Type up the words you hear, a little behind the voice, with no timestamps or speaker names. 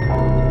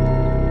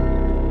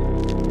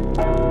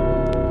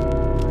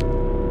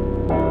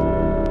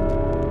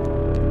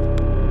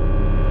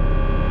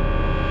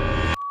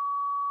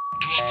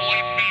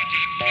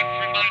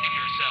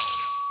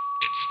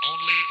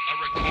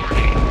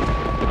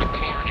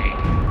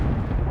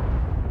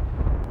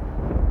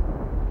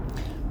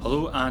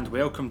Hello and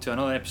welcome to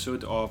another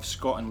episode of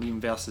Scott and Liam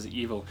vs.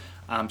 Evil.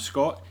 I'm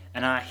Scott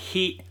and I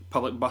hate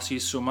public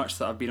buses so much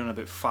that I've been on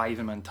about 5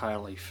 in my entire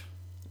life.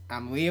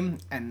 I'm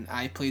Liam and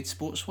I played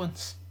sports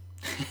once.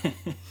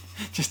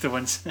 Just the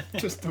once.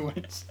 Just the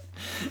once.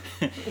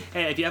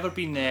 Have you ever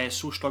been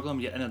so struggling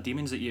with your inner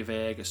demons that you've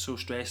got so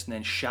stressed and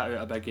then shat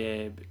out a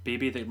big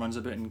baby that runs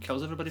about and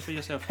kills everybody for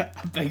yourself? A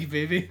big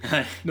baby?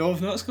 No,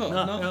 I've not, Scott.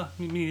 No,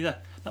 me neither.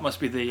 That must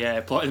be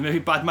the plot of the movie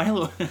Bad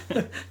Milo.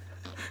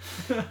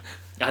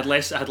 I had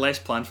less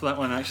planned for that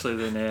one actually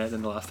than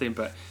the last time,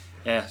 but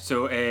yeah.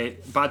 So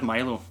Bad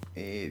Milo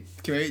Came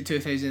out in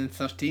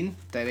 2013,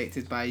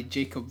 directed by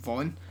Jacob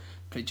Vaughn,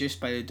 produced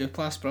by the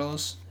Duplass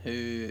brothers,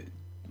 who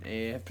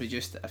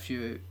produced a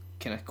few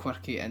kind of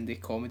quirky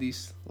indie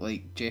comedies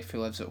like Jeff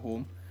Who Lives at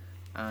Home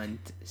and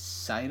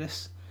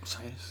Cyrus.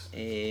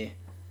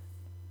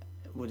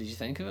 What did you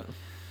think of it?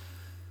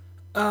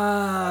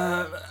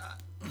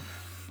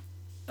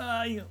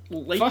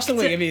 First I'm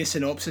going to give you a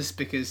synopsis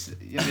because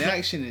your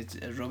reaction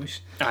is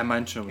rubbish. My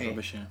intro was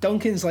rubbish, yeah.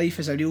 Duncan's life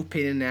is a real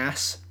pain in the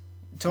ass.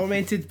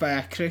 Tormented by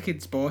a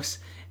crooked boss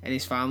and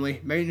his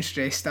family, mountain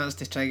stress starts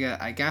to trigger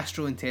a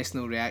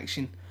gastrointestinal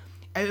reaction.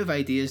 Out of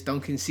ideas,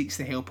 Duncan seeks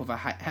the help of a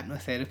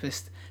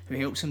hypnotherapist who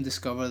helps him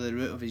discover the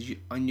root of his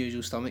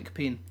unusual stomach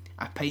pain,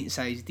 a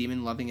pint-sized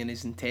demon living in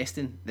his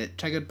intestine that,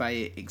 triggered by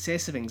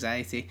excessive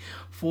anxiety,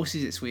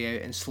 forces its way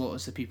out and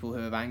slaughters the people who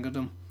have angered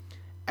him.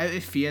 Out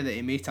of fear that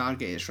he may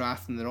target its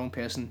wrath on the wrong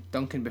person,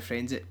 Duncan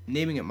befriends it,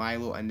 naming it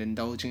Milo and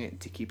indulging it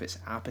to keep its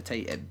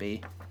appetite at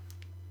bay.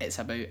 It's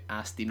about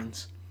ass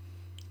demons.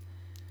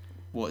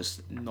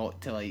 What's not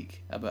to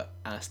like about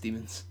ass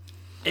demons?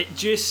 It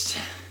just...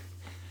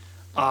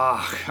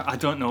 I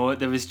don't know.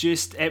 There was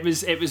just it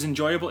was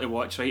enjoyable to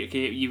watch, right?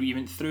 Okay, you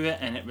went through it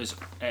and it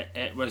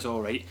was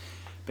all right.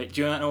 But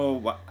do you know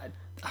what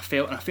I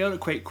felt? And I felt it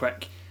quite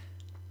quick.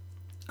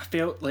 I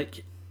felt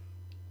like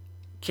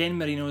Ken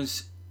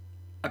Marino's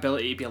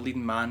ability to be a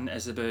leading man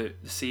is about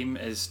the same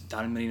as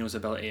Dan Marino's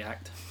ability to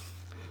act.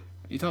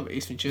 You talk about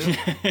Ace Ventura.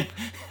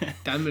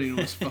 Dan Marino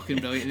was fucking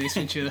brilliant in Ace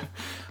Ventura.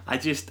 I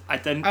didn't.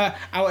 I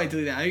want to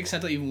delete that out because I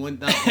don't even want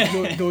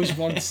those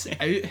words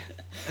out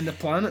in the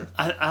planet.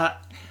 I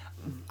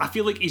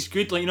feel like he's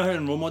good. Like, you know how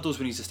in Role Models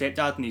when he's a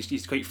stepdad and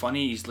he's quite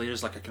funny, he's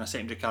there's like a kind of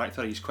secondary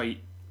character. He's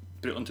quite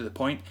brutal and to the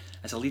point.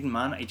 As a leading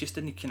man, he just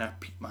didn't kind of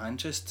pique my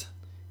interest.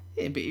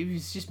 Yeah, but he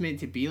was just meant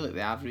to be like the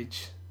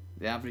average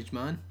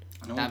man.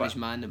 The average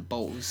man that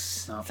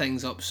bottles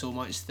things up so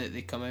much that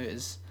they come out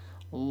as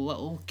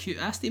little cute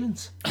ass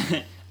demons.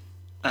 I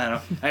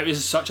don't know. It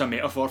was such a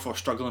metaphor for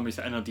struggling with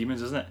the inner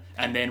demons, isn't it?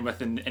 And then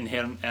with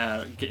inherent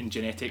getting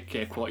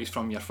genetic qualities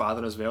from your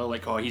father as well.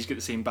 Like, he's got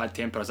the same bad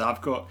temper as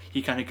I've got.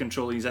 He can't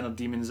control his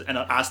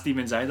inner ass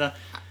demons either.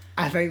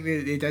 I think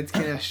they did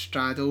kind of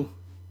straddle,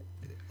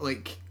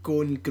 like,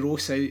 going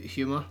gross out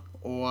humour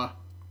or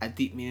a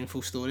deep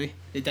meaningful story.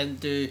 They didn't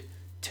do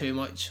too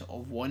much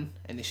of one,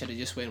 and they should have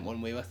just went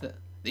one way with it.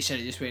 They should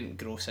have just went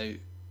gross out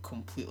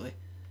completely.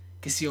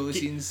 Because see all the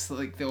scenes,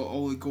 like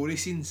all the gory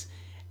scenes,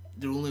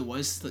 there only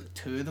was like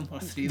 2 of them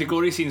or 3 of them. The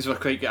gory scenes were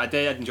quite good. I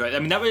did enjoy it.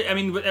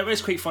 It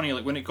was quite funny.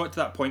 Like when it got to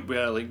that point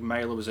where like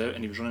Milo was out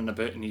and he was running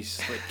about and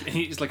he's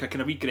like a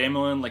kind of wee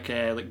gremlin, like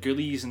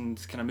Ghoulies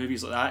and kind of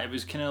movies like that. It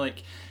was kind of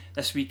like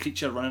this wee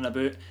creature running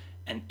about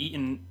and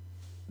eating,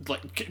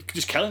 like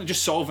just killing,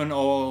 just solving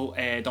all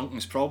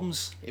Duncan's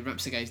problems. He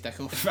rips the guy's dick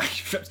off.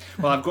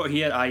 Well, I've got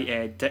here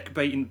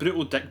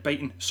brutal dick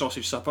biting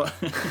sausage supper.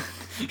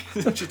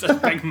 Just a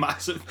big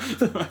massive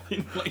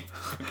like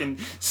fucking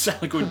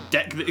silicone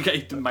dick that the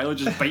guy Milo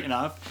just biting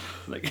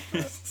off. Like,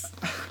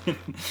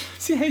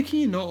 see, how can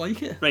you not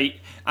like it? Right,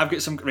 I've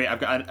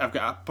got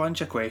a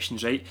bunch of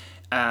questions. Right,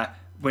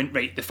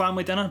 the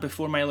family dinner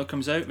before Milo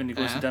comes out, when he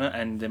goes to dinner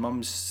and the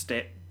mum's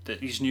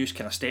his new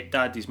kind of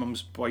stepdad, his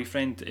mum's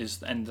boyfriend,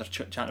 is in there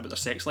chatting about their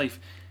sex life.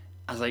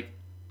 I was like,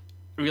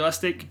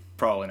 realistic?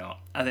 Probably not.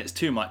 And it's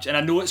too much. And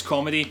I know it's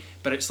comedy,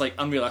 but it's like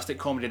unrealistic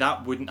comedy.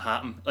 That wouldn't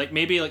happen. Like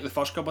maybe like the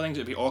first couple of things,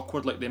 it would be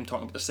awkward, like them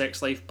talking about their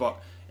sex life,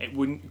 but it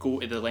wouldn't go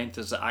to the length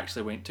as it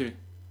actually went to.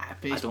 I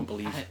don't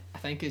believe. I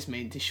think it's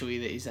meant to show you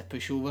that he's a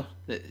pushover,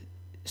 that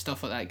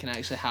stuff like that can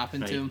actually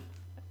happen to him,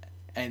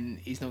 and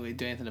he's not going to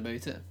do anything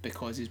about it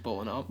because he's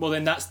bottling it up. Well,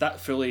 then that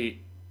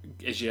fully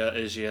is your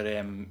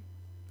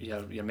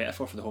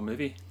metaphor for the whole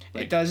movie.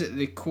 Like, it does.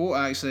 The quote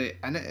actually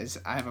in it is,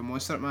 "I have a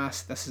monster at my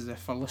ass. This is the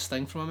furthest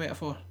thing from a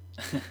metaphor."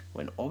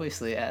 When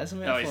obviously it is a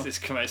metaphor. No,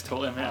 it's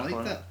totally a metaphor.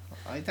 I like that.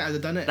 I'd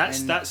have done it.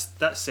 That's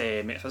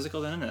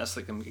metaphysical then, isn't it? That's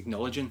like them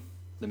acknowledging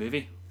the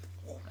movie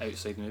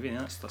outside the movie. And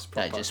that's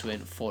proper. That just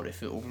went 40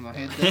 foot over my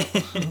head.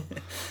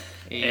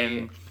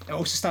 It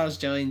also stars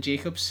Gillian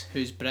Jacobs,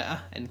 who's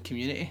Britta in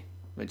Community,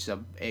 which is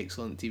an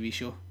excellent TV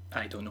show.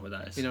 I don't know what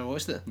that is. You never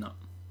watched it? No.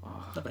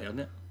 Never heard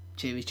it.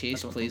 Chevy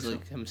Chase plays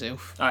like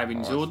himself. I mean,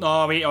 I know what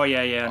that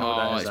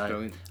is. It's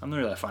brilliant. I'm not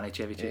really a fan of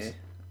Chevy Chase.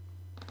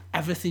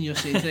 Everything you're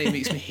saying tonight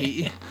makes me hate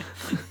you.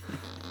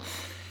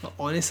 But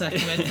honestly, I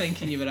came in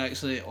thinking you were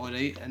actually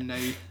alright, and now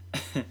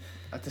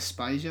I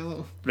despise you a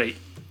little. Right.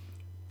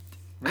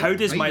 How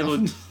does right, Milo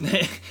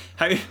nothing.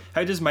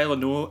 how does Milo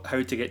know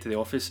how to get to the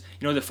office?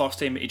 You know, the first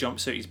time that he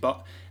jumps out his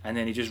butt and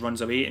then he just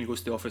runs away and goes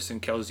to the office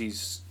and kills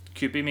his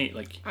QB mate,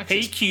 like,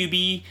 Actually, hey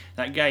QB,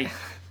 that guy,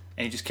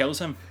 and he just kills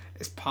him.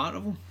 It's part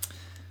of him.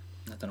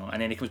 I don't know.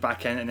 And then he comes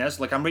back in, and there's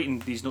like, I'm writing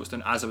these notes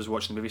down as I was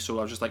watching the movie, so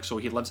I was just like, so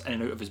he lives in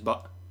and out of his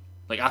butt.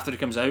 Like, after he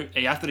comes out,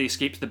 after he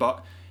escapes the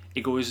butt,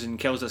 he goes and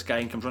kills this guy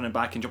and comes running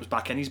back and jumps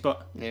back in his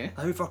butt. Yeah.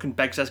 How fucking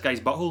big's this guy's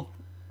butthole?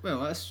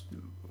 Well,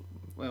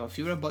 if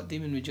you were a butt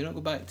demon, would you not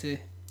go back to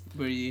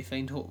where you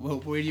find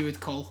where you would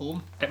call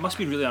home? It must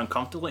be really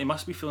uncomfortable. He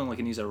must be feeling like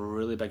he needs a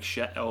really big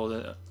shit all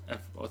the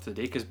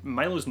day, because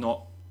Milo's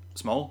not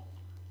small.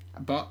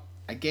 But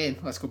again,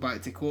 let's go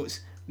back to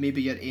quotes.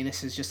 Maybe your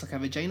anus is just like a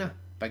vagina.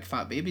 Big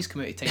fat babies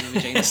come out of tiny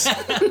vaginas.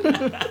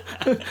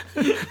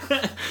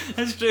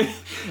 That's true.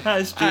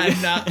 That's true.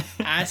 And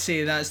I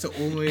say that's the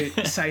only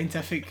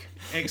scientific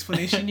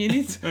explanation you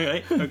need.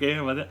 Alright, okay,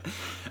 I'm with it.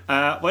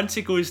 Once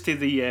he goes to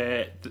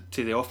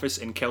the office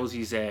and kills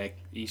his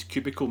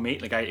cubicle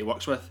mate, the guy he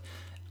works with,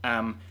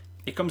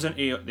 he comes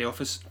into the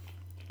office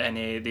and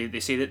they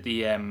say that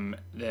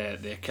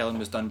the killing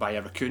was done by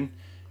a raccoon.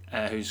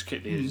 They say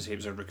it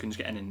was a raccoon's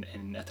getting in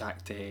and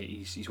attacked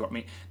his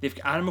workmate. They've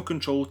got animal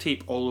control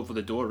tape all over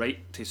the door, right,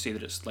 to say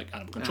that it's like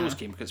animal control's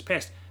came because it's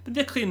pest. But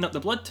they're cleaning up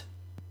the blood.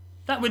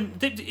 That would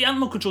the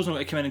animal control's not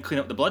going to come in and clean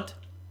up the blood.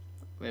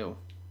 Well,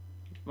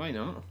 why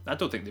not? I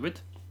don't think they would.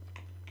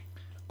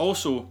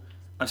 Also,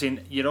 I'm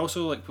saying you're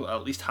also like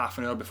at least half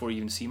an hour before you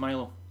even see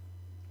Milo.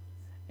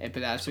 But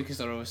that's because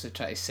they're obviously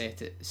trying to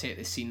set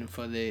the scene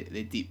for the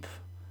deep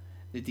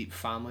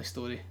family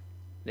story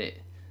that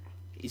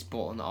he's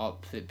bottling it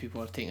up, that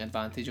people are taking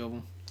advantage of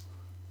him,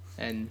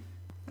 and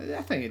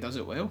I think he does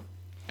it well.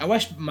 I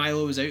wish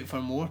Milo was out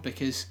for more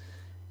because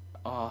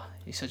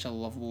he's such a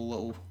lovable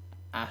little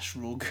ass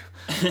rogue.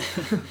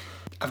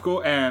 I've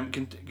got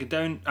go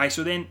down.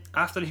 So then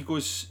after he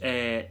goes,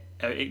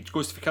 it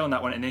goes for killing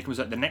that one, and then he comes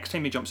out. The next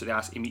time he jumps at the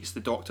ass, he meets the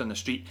doctor in the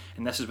street,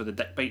 and this is where the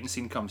dick biting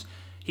scene comes.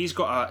 He's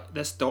got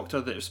this doctor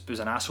that was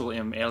an asshole to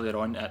him earlier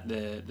on at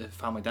the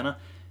family dinner.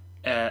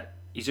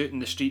 He's out in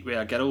the street with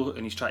a girl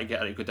and he's trying to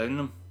get her to go down on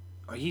him.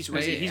 Or she's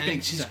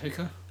a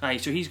hooker. Aye,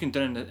 so he's going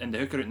down in the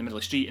hooker out in the middle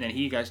of the street, and then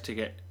he goes to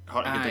get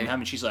her to go down him,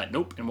 and she's like,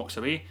 nope, and walks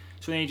away.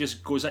 So then he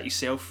just goes at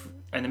himself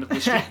in the middle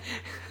of the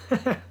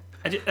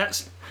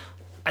street.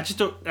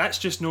 That's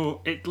just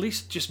no. At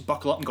least just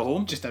buckle up and go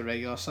home. Just a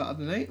regular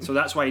Saturday night. So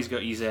that's why he's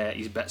got his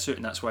bit suit,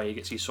 and that's why he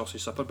gets his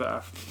sausage supper bit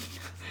off.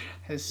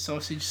 His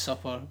sausage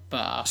supper bit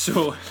off.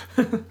 So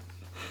when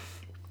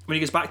he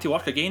gets back to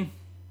work again,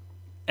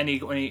 and he's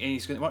going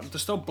to work,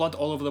 there's still blood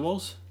all over the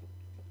walls.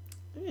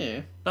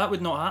 Yeah. That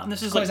would not happen.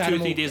 This is like 2 or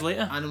 3 days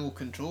later. Animal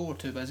control were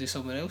too busy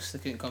somewhere else. They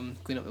couldn't come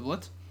clean up the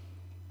blood.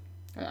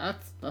 I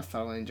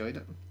thoroughly enjoyed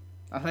it.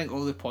 I think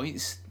all the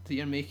points that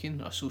you're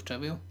making are so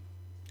trivial.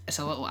 It's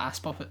a little ass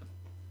puppet,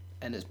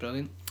 and it's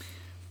brilliant.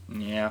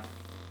 Yeah.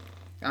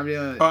 I've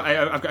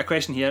got a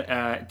question here.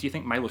 Do you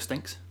think Milo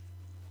stinks?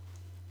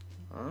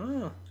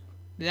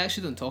 They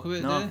actually don't talk about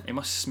it, do No, they? it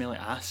must smell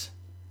like ass.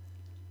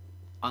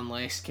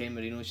 Unless Ken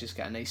Marino's just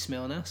got a nice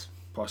smelling ass.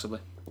 Possibly.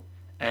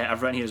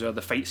 I've written here as well,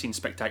 the fight scene's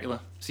spectacular.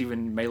 See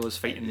when Milo's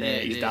fighting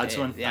his dad's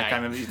one? I can't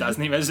remember what his dad's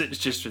name is. It's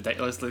just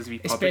ridiculous. Those wee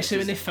puppets. Especially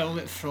when they film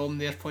it from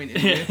their point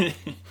of view.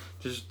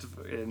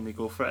 And they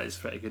go for it. It's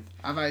pretty good.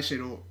 I've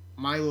actually wrote,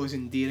 Milo's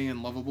endearing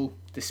and lovable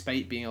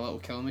despite being a little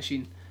kill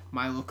machine.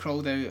 Milo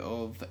crawled out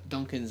of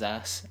Duncan's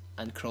ass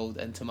and crawled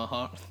into my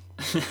heart.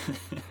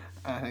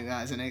 I think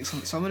that is an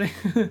excellent summary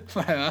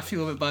for how I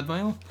feel about Bad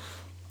Milo.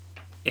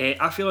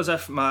 I feel as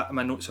if my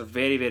notes are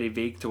very, very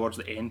vague towards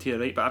the end here,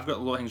 right? But I've got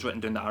a lot of things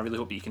written down that I really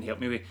hope that you can help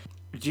me with.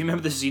 Do you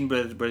remember the scene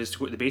where he's to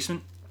go to the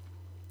basement?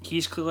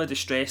 He's clearly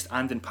distressed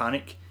and in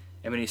panic,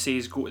 and when he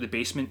says go to the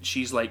basement,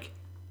 she's like,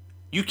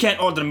 "You can't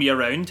order me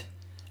around."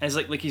 And it's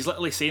like he's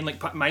literally saying,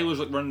 like, Milo's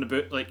like running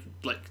about like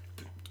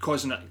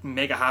causing a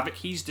mega havoc.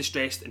 He's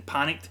distressed and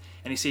panicked,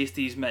 and he says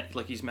to his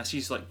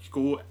missus, like,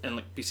 go and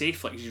like be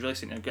safe. Like, he's really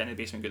saying, get in the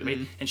basement, get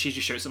away. And she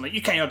just shouts at him like,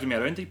 "You can't order me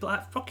around." He'd be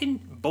like, "Fucking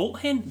bolt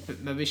hen."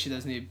 But maybe she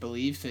doesn't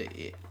believe that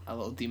a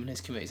little demon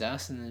has come out his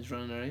ass and is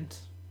running around.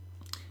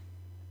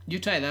 You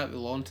try that with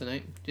Lon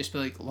tonight. Just be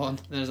like, "Lon,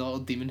 there's a little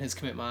demon has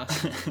come out my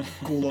ass.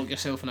 Go lock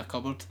yourself in a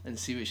cupboard and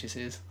see what she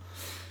says."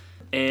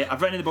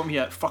 I've written at the bottom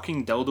here,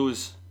 fucking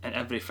dildos in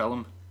every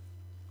film.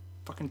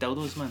 Fucking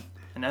dildos, man.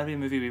 In every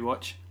movie we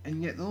watch.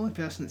 And yet the only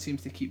person that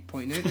seems to keep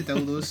pointing out the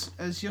dildos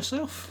is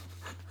yourself.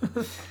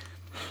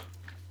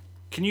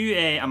 Can you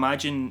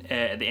imagine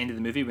at the end of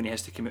the movie when he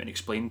has to come out and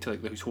explain to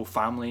like his whole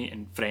family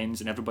and friends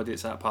and everybody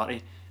that's at a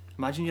party?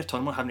 Imagine your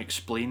turn having to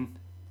explain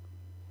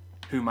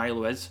who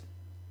Milo is.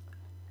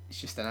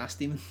 He's just an ass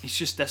demon. He's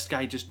just, this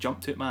guy just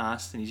jumped out my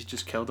ass and he's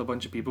just killed a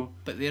bunch of people.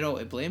 But they're all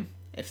to blame.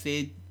 If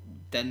they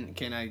didn't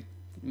kind of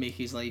make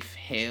his life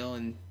hell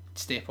and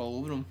step all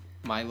over him,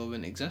 Milo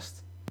wouldn't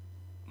exist.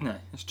 No,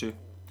 that's true.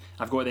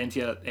 I've got at the end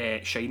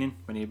here, Shining,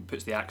 when he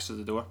puts the axe to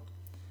the door.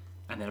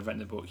 And then I've written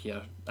the book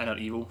here, Inner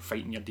Evil,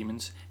 Fighting Your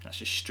Demons. And that's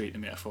just straight the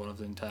metaphor of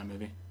the entire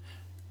movie.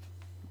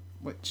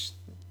 Which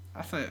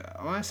I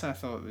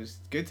thought it was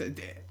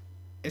good.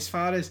 As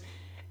far as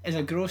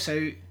a gross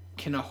out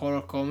kind of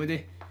horror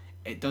comedy,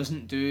 it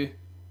doesn't do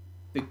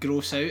the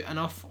gross out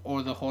enough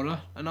or the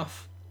horror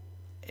enough.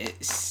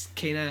 It's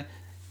kind of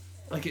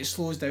like it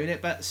slows down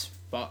at bits,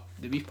 but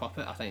the wee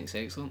puppet I think is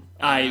excellent.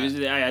 I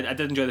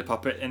did enjoy the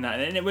puppet in that,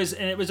 and it was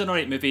an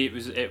alright movie.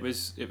 It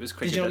was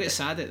quite. Did you not get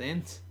sad at the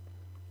end?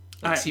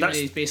 Like, see when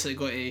he's basically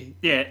got to.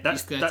 Yeah,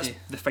 that's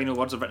the final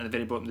words I've written at the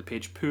very bottom of the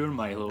page. Poor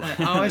Milo.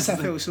 I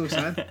felt so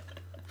sad.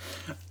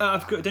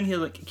 I've got it down here,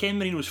 like, Ken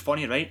Marino's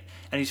funny, right?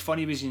 And he's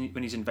funny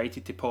when he's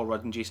invited to Paul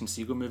Rudd and Jason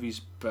Segel movies,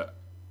 but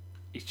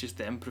it's just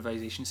the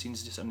improvisation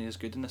scenes just aren't as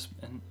good in this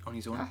on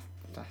his own.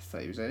 I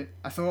thought he was out.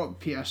 I thought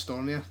Peter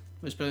Stormare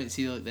was brilliant to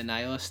see, like the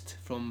nihilist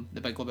from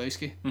The Big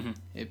Lebowski. Mm-hmm.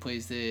 He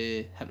plays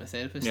the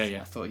hypnotherapist. Yeah.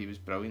 I thought he was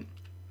brilliant.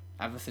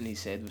 Everything he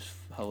said was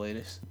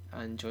hilarious.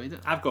 I enjoyed it.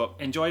 I've got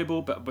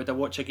enjoyable, but would I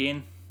watch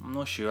again? I'm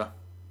not sure.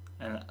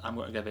 And I'm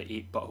going to give it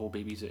 8 butthole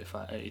babies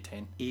out of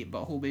 10. 8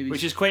 butthole babies.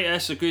 Which is quite,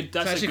 that's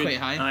actually quite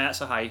high. Aye,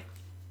 that's a high.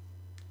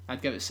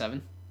 I'd give it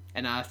 7.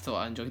 And I thought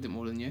I enjoyed it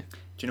more than you.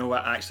 Do you know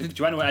what, actually, do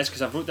you want to know what it is?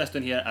 Because I've wrote this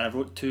down here, and I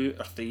wrote 2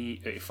 or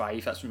 3 out of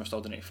 5. That's when we're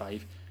still doing out of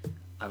 5.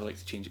 I would like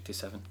to change it to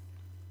 7.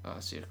 Oh,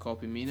 so you're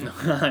copying me now.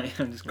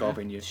 I'm just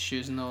copying you.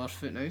 Shoes on the other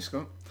foot now,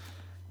 Scott.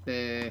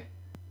 The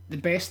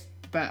best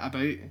bit about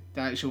the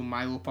actual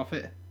Milo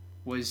puppet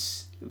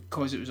was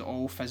because it was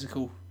all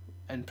physical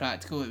and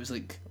practical. It was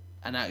like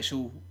an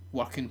actual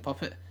working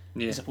puppet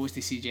as opposed to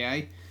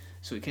CGI.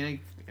 So it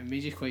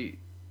made you quite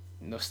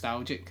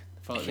nostalgic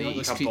for like the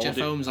 80s creature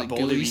films like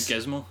Ghoulies.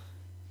 Gizmo.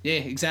 Yeah,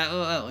 exactly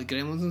like that, like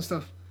Gremlins and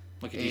stuff.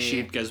 Like if you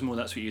shaved Gizmo,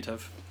 that's what you'd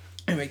have.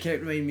 And it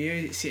kept reminding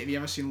me, have you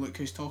ever seen Look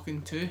Who's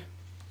Talking 2?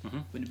 Mm-hmm.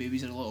 When the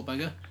babies are a little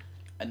bigger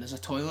and there's a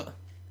toilet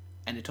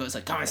and the toilet's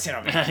like, come and sit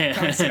on me,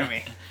 come and sit on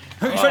me.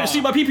 You're trying to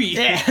see my pee-pee?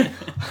 Yeah.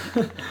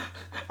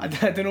 I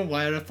don't know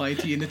why I replied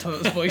to you in the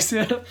toilet's voice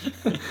there.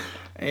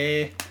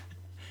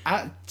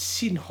 That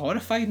scene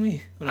horrified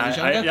me when I was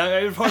younger. Yeah,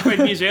 it horrified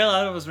me as well.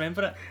 I always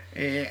remember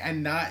it.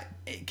 And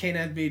it kind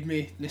of made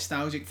me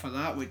nostalgic for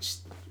that, which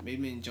made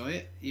me enjoy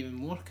it even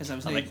more because I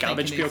was like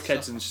Garbage Pail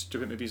Kids and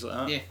stupid movies like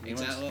that. Yeah,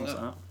 exactly like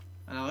that.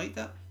 And I liked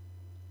that.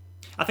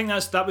 I think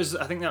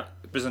that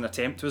was an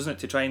attempt, wasn't it,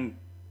 to try and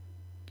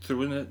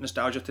throw in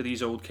nostalgia to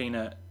these old kind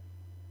of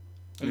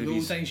movies. The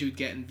old things you would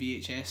get in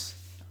VHS.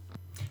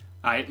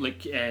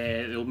 Like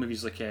the old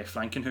movies like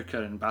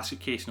Frankenhooker and Basket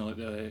Case, like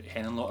the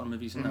Henenlotter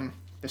movies and that.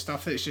 The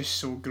stuff that's just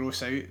so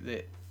gross out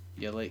that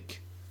you're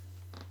like,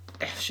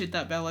 should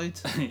that be allowed?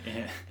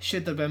 Yeah.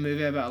 Should there be a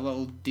movie about a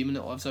little demon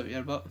that lives out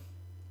your butt?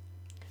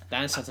 The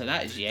answer to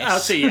that is yes.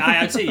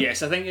 I'd say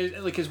yes. I think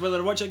like as whether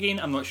I watch it again,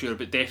 I'm not sure,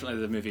 but definitely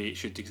the movie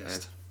should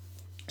exist.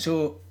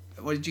 So,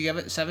 what did you give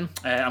it? 7?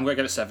 I'm going to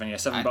give it 7. Yeah,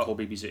 7 butthole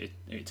babies out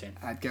of 10.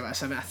 I'd give it a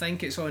 7. I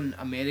think it's on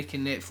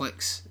American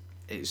Netflix.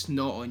 It's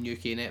not on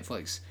UK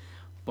Netflix,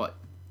 but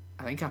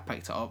I think I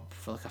picked it up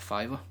for like a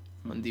 $5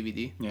 on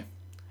DVD. Yeah.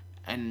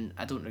 And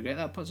I don't regret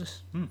that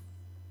purchase.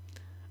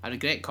 I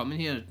regret coming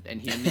here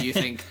and hearing that you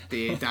think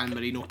the Dan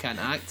Marino can't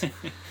act.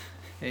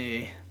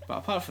 But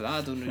apart from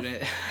that,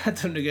 I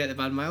don't regret the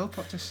Bad Milo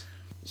purchase.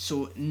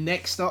 So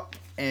next up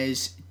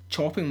is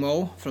Chopping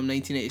Mall from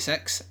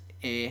 1986.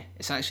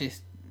 It's actually,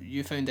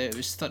 you found out it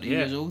was 30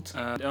 years old.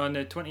 On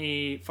the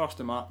 21st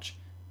of March,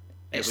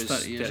 it was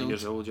 30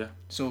 years old. Yeah.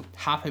 So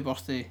happy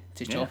birthday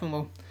to Chopping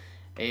Mall.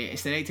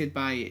 It's directed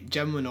by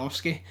Jim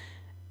Wynorski,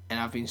 and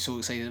I've been so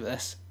excited about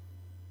this.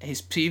 His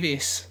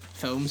previous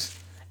films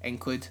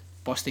include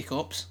Busty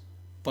Cops,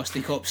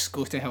 Busty Cops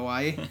Go to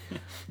Hawaii,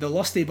 The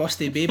Lusty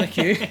Busty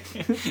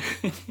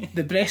BBQ,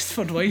 The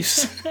Breastford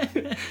Wives,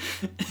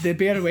 The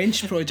Bear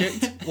Wench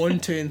Project 1,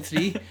 2 and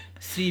 3,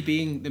 3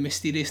 being The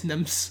Mysterious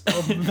Nymphs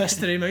of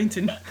Mystery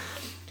Mountain,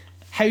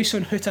 House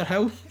on Hooter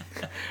Hill,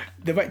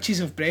 The Witches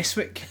of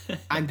Brestwick,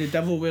 and The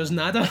Devil Wears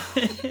Nada.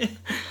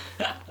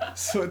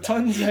 So it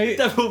turns out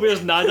Devil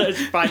Wears Nada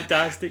is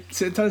fantastic.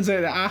 So it turns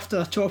out that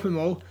after Chopping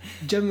Mall,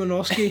 Jim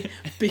Wynorski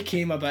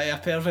became a bit of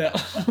a pervert.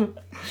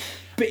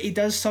 But he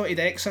does some of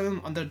the X of them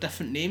under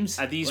different names.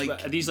 Are these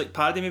like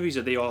parody movies,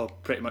 or are they all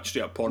pretty much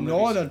straight up porn movies?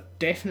 No, they're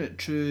definite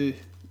true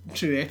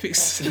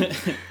epics. To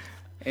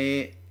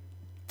be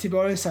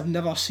honest, I've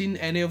never seen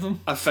any of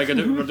them. I figured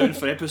out what we're doing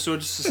for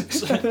episodes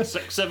 6,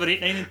 7,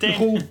 8, 9 and 10. The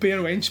whole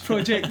Bear Wench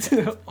Project,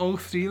 all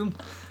 3 of them.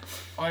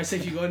 Honestly,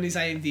 if you go on his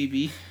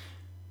IMDb,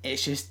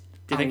 it's just.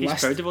 Do you think he's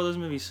proud of all those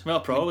movies?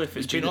 Well, probably. If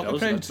it's paid the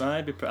bills,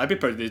 I'd be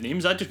proud of those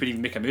names. I'd just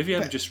even make a movie. I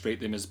would just write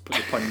them as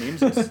the pun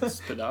names and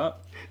just put that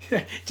up.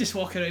 Just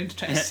walk around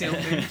trying to sell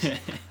names.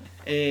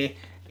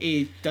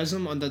 He does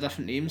them under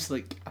different names.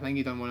 Like I think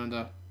he done one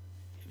under,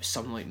 it was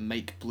something like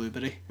Mike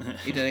Blueberry.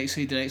 He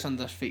directs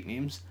under fake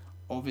names,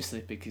 obviously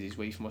because his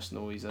wife must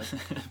know he's a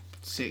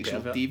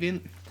sexual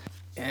deviant.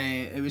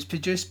 It was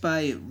produced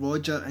by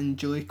Roger and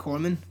Julie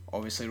Corman.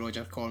 Obviously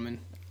Roger Corman,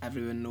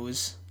 everyone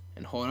knows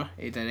in horror.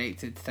 He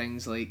directed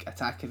things like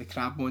Attack of the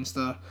Crab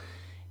Monster,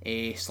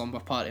 Slumber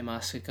Party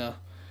Massacre,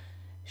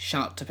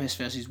 Sharktopus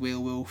vs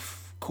Whale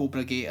Wolf,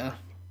 Cobra Gator,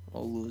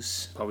 all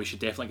those. Well, we should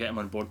definitely get him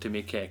on board to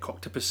make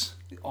Coctopus.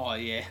 Oh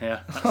yeah.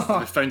 Yeah,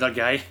 we found our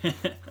guy.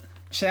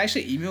 Should I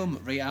actually email him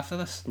right after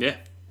this? Yeah.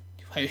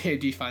 How do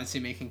you fancy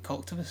making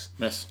Coctopus?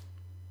 Yes,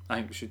 I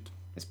think we should.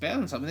 It's better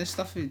than some of this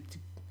stuff.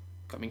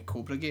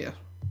 Cobra Gator.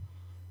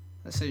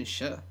 That sounds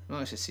shit. I've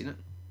not actually seen it.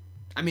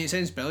 I mean, it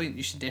sounds brilliant.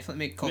 You should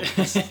definitely make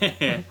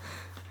Coctopus.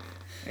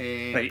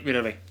 Right, where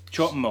are we?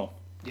 Shopping mall.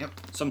 Yep.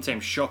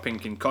 Sometimes shopping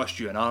can cost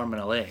you an arm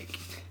and a leg.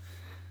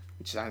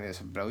 Which I think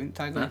is a brilliant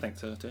tagline. I think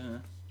so too. Yeah.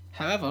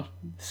 However,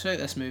 throughout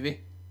this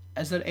movie,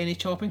 is there any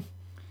chopping?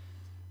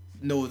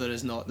 No, there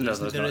is not. There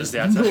is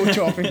no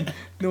chopping.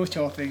 No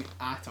chopping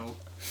at all.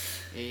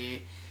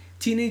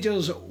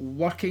 Teenagers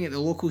working at the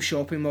local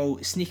shopping mall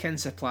sneak in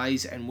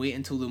supplies and wait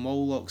until the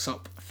mall locks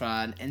up for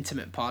an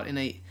intimate party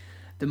night.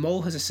 The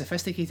mall has a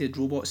sophisticated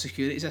robot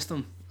security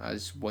system,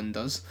 as one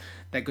does,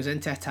 that goes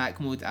into attack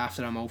mode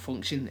after a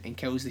malfunction and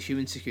kills the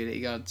human security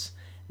guards.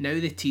 Now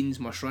the teens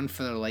must run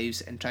for their lives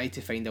and try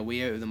to find a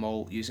way out of the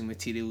mall using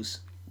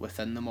materials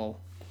within the mall.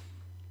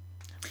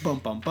 Bum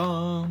bum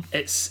bum.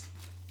 It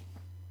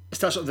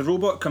starts off, the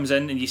robot comes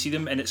in and you see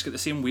them and it's got the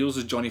same wheels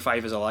as Johnny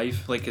Five is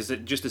Alive. Like, is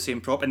it just the same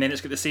prop? And then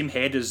it's got the same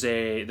head as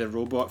the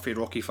robot for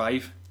Rocky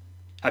 5.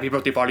 Happy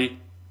birthday party.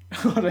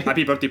 Right.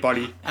 Happy birthday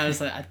party. I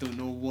was like, I don't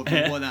know what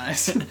that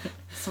is.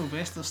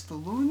 Sylvester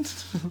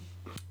Stallone.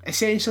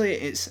 Essentially,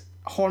 it's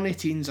horny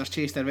teens are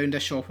chased around a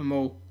shopping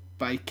mall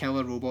by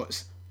killer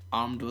robots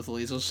armed with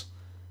lasers.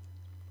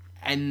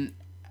 And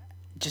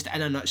just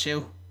in a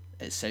nutshell,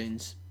 it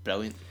sounds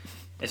brilliant.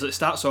 So it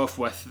starts off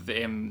with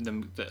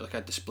like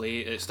a display.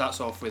 It starts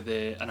off with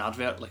an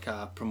advert, like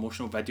a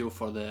promotional video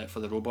for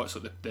the robots.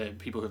 Like the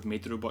people who've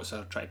made the robots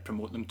are trying to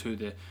promote them to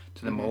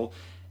the mall,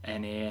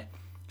 and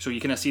so you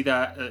kind of see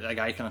that a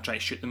guy kind of try to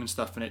shoot them and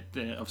stuff, and it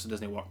obviously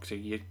doesn't work.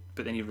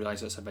 But then you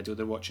realise it's a video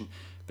they're watching.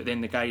 But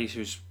then the guy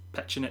who's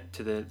pitching it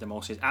to the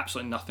mall says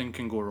absolutely nothing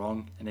can go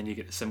wrong, and then you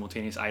get the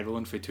simultaneous eye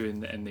rolling for two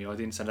in the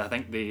audience, and I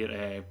think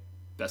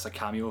that's a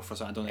cameo for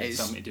something. I don't think it's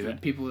something to do it.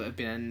 People that have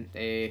been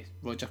in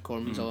Roger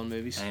Corman's other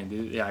movies. And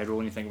the eye roll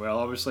and you think, well,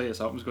 obviously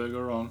something's going to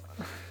go wrong.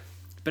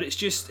 But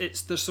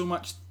there's so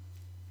much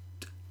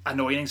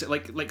annoying.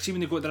 Like see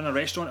when they go down a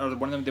restaurant or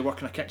one of them they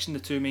work in a kitchen,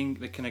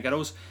 the kind of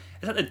girls.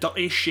 Is that the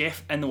dirtiest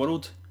chef in the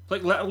world?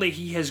 Like literally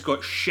he has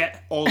got shit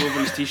all over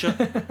his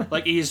t-shirt.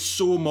 Like he is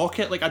so mock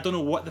it. Like I don't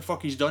know what the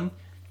fuck he's done.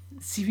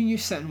 See when you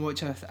sit and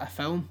watch a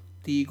film,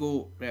 do you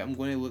go, right, I'm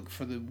going to look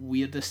for the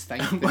weirdest thing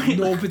that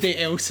nobody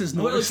else has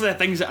noticed? What are the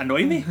things that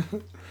annoy me?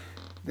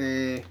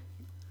 It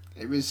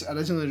was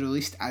originally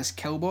released as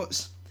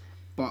Killbots,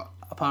 but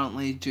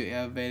apparently due to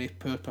a very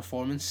poor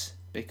performance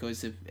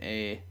because of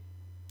the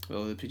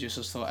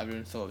producers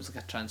everyone thought it was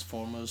like a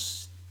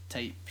Transformers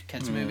type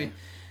kids movie.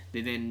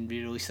 They then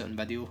re-released it on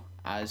video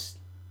as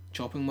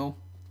Chopping Mall,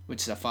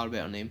 which is a far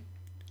better name.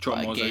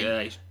 Chopping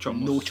Mall,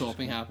 no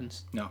chopping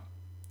happens. No.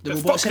 The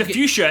robots fuck the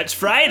future, it's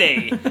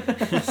Friday!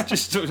 It's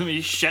just so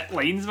many shit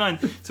lines, man.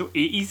 So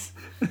 80s.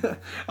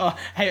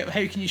 How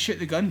can you shoot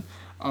the gun?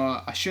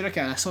 I sure I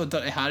can. I saw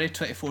Dirty Harry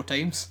 24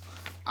 times.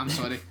 I'm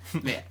sorry.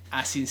 Mate,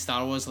 I've seen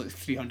Star Wars like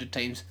 300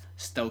 times.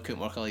 Still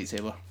couldn't work a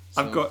lightsaber.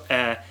 So. I've got,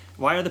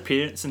 why are the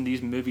parents in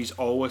these movies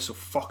always so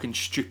fucking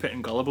stupid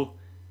and gullible?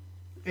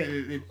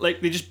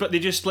 Like they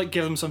just like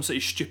give them some sort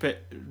of stupid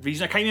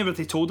reason. I can't remember if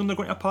they told them they're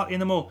going to a party in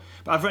the mall,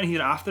 but I've written here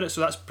after it,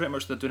 so that's pretty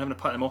much they're doing having a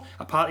party in the mall.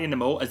 A party in the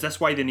mall, is this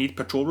why they need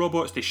patrol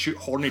robots to shoot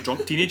horny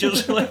drunk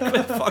teenagers? Like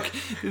what the fuck?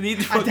 They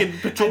need fucking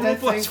patrol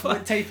robots. Think,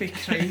 what type of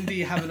crime do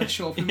you have in a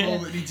shopping mall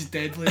that needs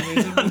deadly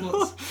laser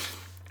robots?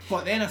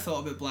 But then I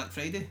thought about Black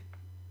Friday.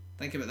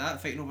 Think about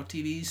that, fighting over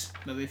TVs.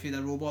 Maybe if you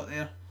had a robot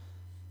there.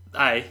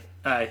 Aye.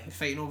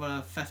 Fighting over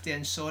a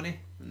 50-inch Sony.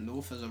 No,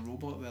 if there's a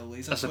robot with a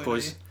laser. I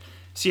suppose.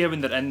 See how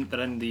when they're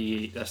in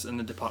the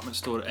department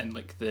store and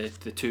like the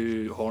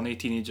two horny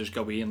teenagers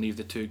go away and leave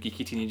the two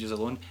geeky teenagers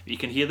alone. You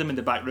can hear them in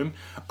the back room.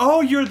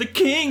 Oh, you're the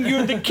king!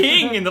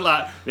 And they're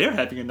like, they're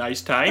having a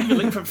nice time.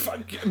 You're like,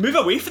 fuck, move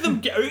away from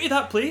them. Get out of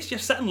that place. You're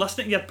sitting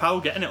listening to your pal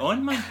getting it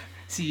on, man.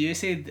 See, you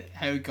said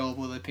how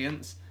gullible the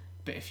parents,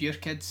 but if your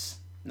kids,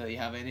 not you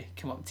have any,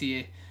 come up to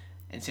you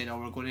and say, "No,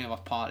 we're going to have a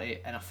party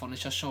in a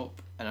furniture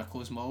shop in a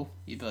closed mall,"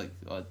 you'd be like,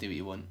 "Oh, do what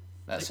you want."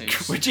 That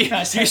sounds. Would you?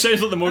 You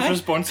sound like the most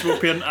responsible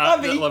parent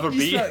that'll ever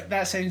be. Like,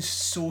 that sounds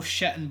so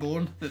shit and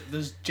boring that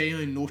there's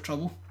genuinely no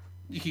trouble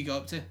you could go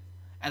up to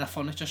in a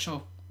furniture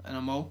shop in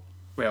a mall.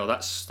 Well,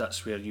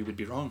 that's where you would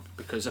be wrong,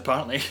 because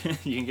apparently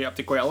you can get up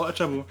to quite a lot of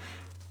trouble.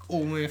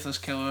 Only if there's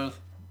killer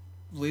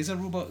laser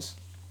robots,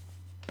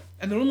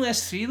 and there only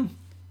has 3 of them.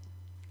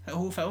 The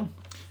whole film.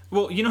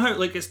 Well, you know how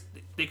like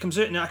it comes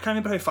out, and I can't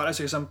remember how far it is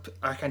because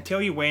I can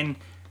tell you when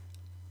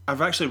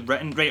I've actually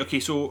written. Right, okay,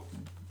 so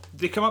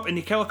they come up and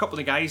they kill a couple of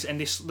the guys, and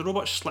the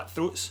robots slit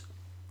throats.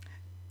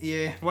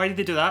 Yeah. Why did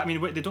they do that? I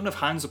mean, they don't have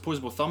hands,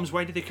 opposable thumbs.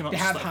 Why did they come up? They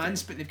have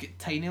hands, but they've got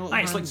tiny little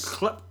hands.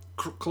 It's like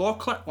claw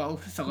clip. Well,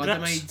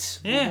 thalidomide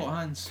robot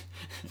hands.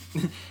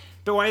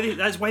 But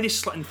that's why they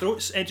slitting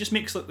throats. It just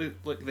makes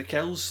the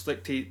kills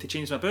to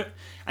change my boot.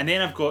 And then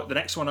I've got the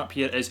next one up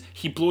here is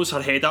he blows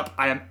her head up.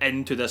 I am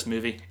into this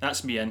movie.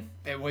 That's me in.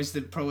 It was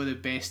probably the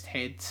best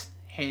head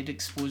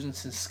explosion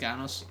since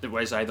Scanners. It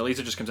was. The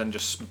laser just comes in and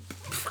just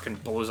fucking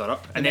blows her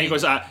up. And then he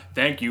goes,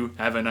 thank you,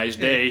 have a nice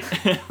day.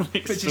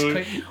 Which is so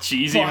quite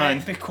cheesy,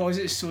 man. Because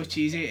it's so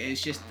cheesy,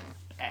 it is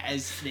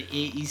the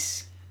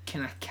 80s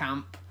kind of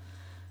camp.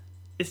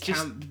 It's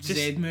just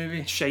Z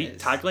movie. Shite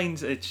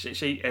taglines, it's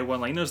shite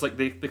one-liners. Like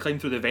they climb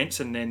through the vents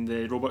and then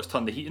the robots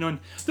turn the heating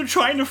on. They're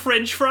trying to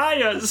French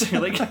fry us.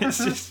 Like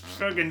it's just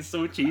fucking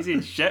so cheesy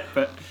and shit.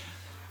 But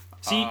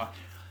see,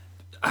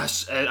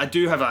 I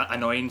do have an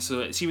annoying.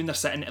 So see when they're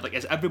sitting, like,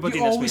 is everybody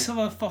you in this always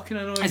movie? have a fucking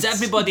annoying. Is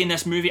everybody in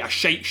this movie a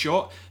shite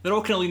shot? They're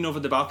all kind of leaning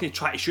over the balcony,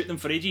 trying to shoot them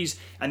for ages,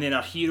 and then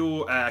our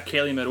hero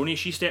Kelly Maroney,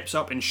 she steps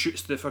up and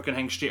shoots the fucking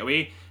thing straight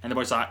away, and the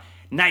boy's like,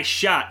 "Nice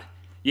shot.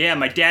 Yeah,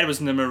 my dad was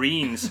in the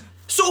Marines."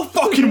 So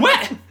fucking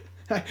wet!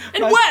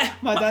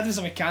 My dad is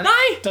a mechanic.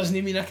 Aye. Doesn't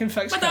he mean I can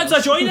fix My cars?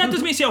 dad's a joiner. That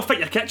doesn't mean say I'll fit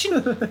your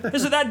kitchen.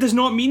 That does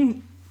not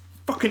mean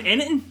fucking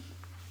anything.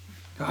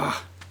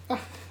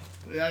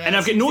 And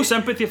I've got no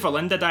sympathy for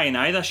Linda dying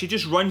either. She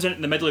just runs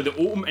into the middle of the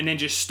open and then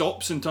just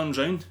stops and turns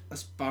round.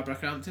 That's Barbara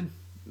Crampton.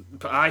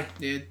 But aye.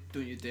 Yeah,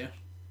 don't you dare.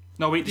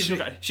 No, wait, she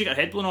got her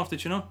head blown off,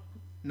 did you know?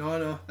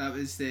 No, that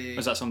was the...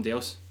 Was that somebody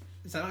else?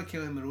 Is that not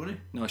Kelly Maroney?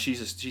 No,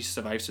 she's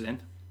survived to the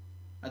end.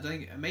 I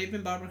think it might have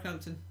been Barbara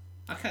Crampton.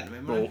 I can't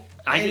remember. Well,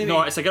 anyway.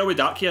 No, it's a girl with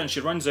dark hair and she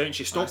runs out and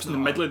she stops in the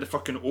middle of the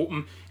fucking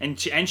open and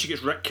she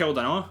gets Rick killed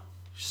and all.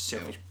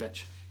 Selfish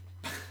bitch.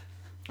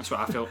 That's what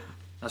I felt.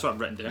 That's what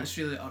I've written down. That's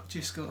really up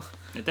you, Scott.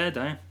 It did,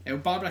 aye. Yeah,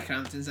 Barbara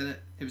Crampton's in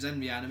it. It was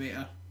in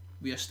Reanimator.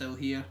 We Are Still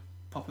Here.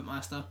 Puppet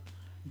Master.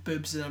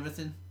 Boobs and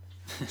everything.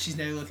 She's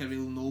now like a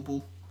real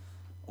noble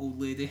old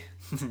lady.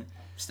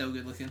 Still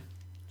good looking.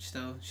 She's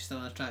still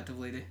an attractive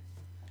lady.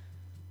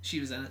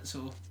 She was in it,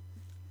 so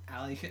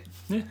I like it.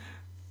 Yeah.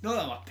 Not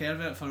that I'm a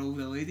pervert for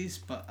older ladies,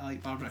 but I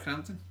like Barbara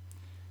Crampton.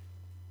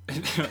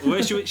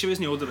 Well, she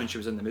wasn't older when she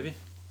was in the movie.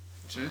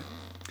 True.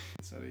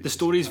 Sorry, the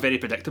story's very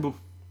predictable.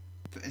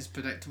 As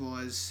predictable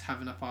as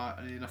having a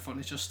party in a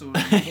furniture store.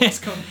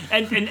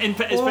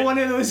 One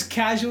of those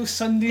casual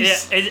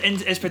Sundays. Yeah,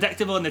 it's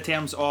predictable in the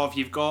terms of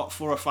you've got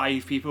 4 or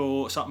 5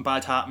 people, something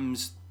bad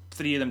happens,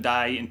 3 of them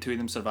die and 2 of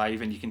them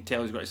survive, and you can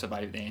tell who's got to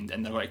survive at the end,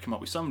 and they're going to come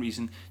up with some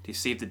reason to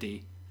save the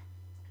day.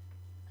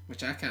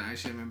 Which I can't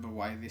actually remember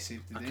why they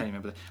saved the day. I can't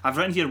remember that. I've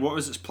written here, what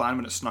was its plan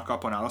when it snuck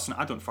up on Alison?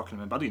 I don't fucking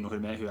remember. I didn't know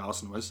who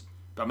Alison was.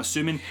 But I'm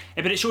assuming...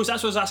 But it shows,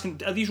 that's what I was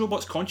asking, are these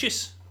robots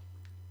conscious?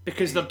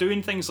 Because they're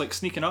doing things like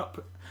sneaking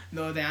up.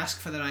 No, they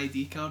ask for their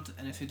ID card,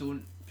 and if they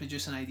don't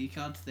produce an ID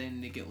card, then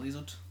they get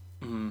lasered.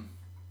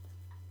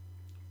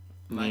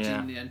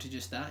 Imagine they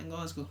introduced that in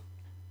Glasgow.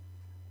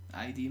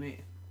 ID,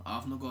 mate.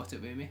 I've not got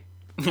it with me.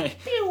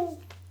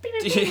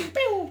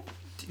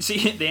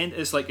 See, at the end,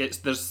 it's like it's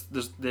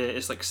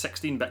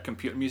 16-bit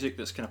computer music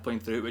that's kind of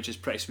playing through it, which is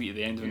pretty sweet at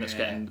the end when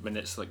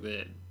it's like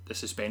the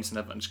suspense and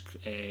everything's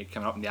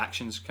coming up and the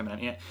action's coming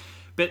into it.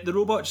 But the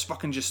robot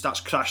just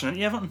starts crashing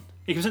into everything.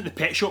 He comes into the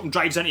pet shop and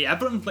drives into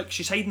everything. Like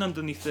she's hiding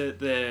underneath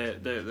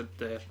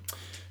the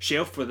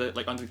shelf with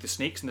underneath the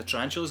snakes and the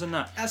tarantulas and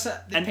that. That's it.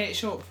 The pet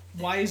shop.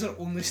 Why is there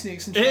only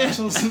snakes and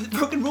tarantulas? And the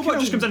fucking robot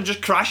just comes in and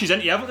just crashes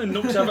into everything and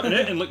knocks everything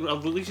out and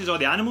releases all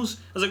the animals.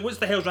 I was like, what's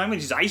the hell's wrong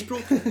with his eyes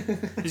broke?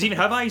 Does he even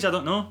have eyes? I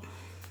don't know.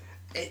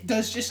 It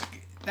does just.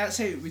 That's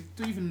how we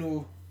don't even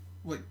know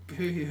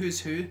who's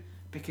who.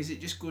 Because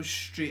it just goes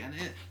straight into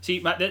it.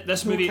 See,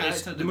 this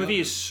movie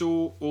is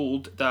so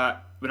old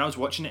that when I was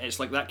watching it,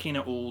 it's like that kind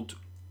of old.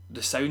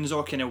 The sound's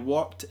all kind of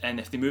warped, and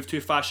if they move too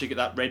fast, you get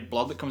that red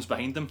blood that comes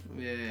behind them.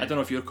 Yeah. I don't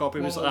know if your copy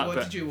was like that.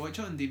 What did you watch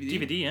it on DVD?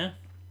 DVD, yeah.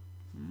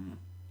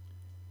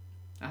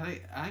 I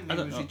think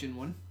maybe it was region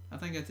 1. I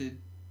think I did.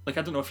 Like,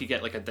 I don't know if you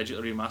get like a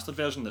digital remastered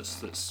version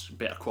that's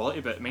better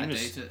quality, but mine was.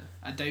 I doubt it.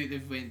 I doubt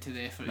they've went to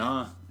the effort.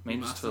 Nah,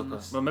 mine was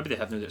 12. Well, maybe they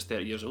have now that it's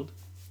 30 years old.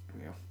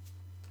 Yeah.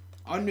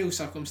 Unreal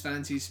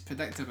circumstances,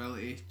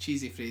 predictability,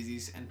 cheesy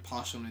phrases, and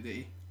partial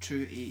nudity.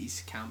 True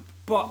 80s camp.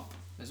 But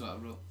is what I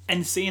wrote.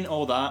 In saying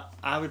all that,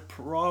 I would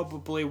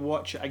probably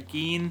watch it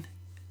again.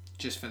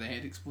 Just for the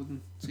head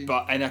exploding scene.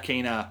 But in a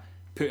kind of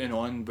putting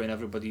on when a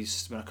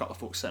couple of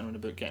folks sitting around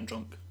about getting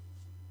drunk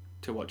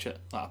to watch it,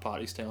 like a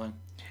party style thing.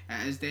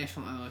 It is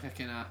definitely like a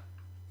kind of,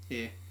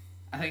 yeah.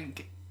 I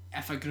think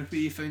if a group of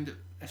you found it,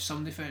 if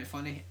somebody found it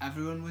funny,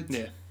 everyone would.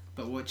 Yeah.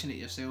 But watching it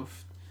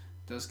yourself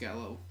does get a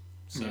little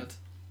sad. Yeah.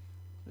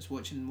 It's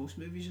watching most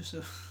movies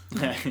yourself.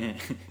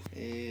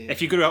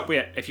 If you grew up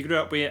with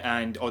it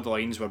and all the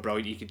lines were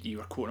brilliant, you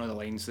were quoting all the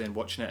lines, then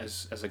watching it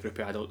as a group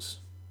of adults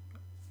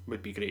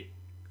would be great.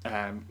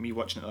 Me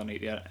watching it the other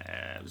night there,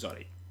 it was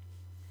alright.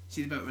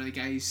 See the bit where the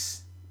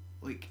guy's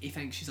like, he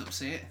thinks she's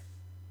upset,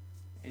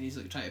 and he's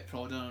like trying to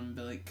prod her and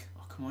be like,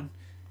 "Oh, come on,"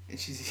 and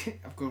she's,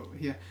 "I've got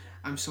here.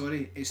 I'm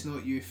sorry, it's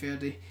not you,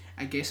 Ferdy.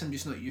 I guess I'm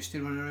just not used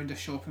to running around a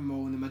shopping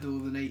mall in the middle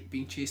of the night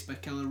being chased by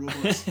killer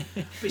robots."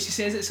 But she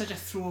says it's such a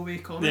throwaway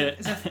comment. Yeah.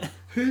 As if,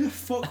 who the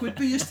fuck would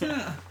be used to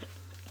that?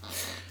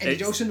 And did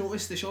you also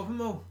notice the shopping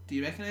mall? Do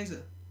you recognise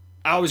it?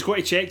 I was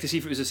going to check to see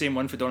if it was the same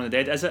one for Dawn of the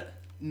Dead. Is it?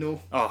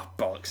 No. Oh,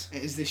 bollocks.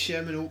 It is the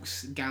Sherman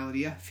Oaks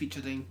Galleria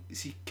featuring,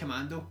 see,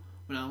 Commando,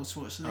 when Arnold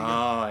Schwarzenegger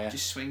Oh, yeah.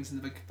 just swings in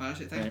the big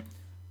parachute thing. Right.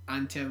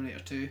 And Terminator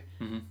 2.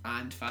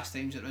 And Fast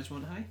Times at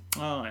Ridgemont High.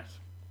 Oh, nice.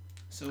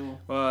 So,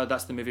 Well,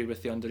 that's the movie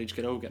with the underage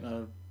girl getting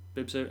her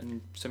boobs out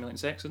and simulating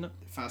sex, isn't it?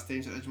 Fast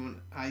Times at Ridgemont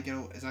High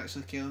girl is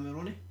actually Kayla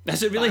Maroney.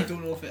 Is it really? But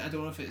I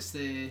don't know if it's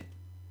the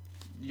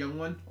young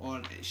one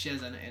or she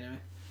is in it anyway.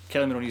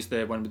 Kelly Maroney's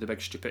the one with the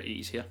big stupid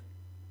 80s hair.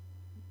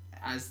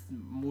 As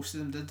most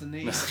of them did in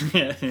the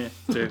 80s. yeah,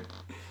 true.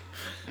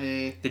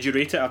 Did you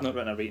rate it? I've not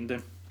written a rating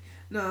down.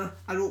 Nah,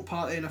 I wrote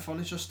party in a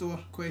furniture store,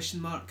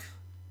 question mark.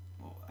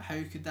 How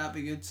could that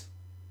be good?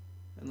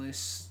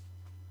 Unless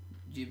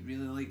you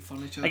really like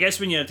furniture. I guess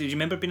did you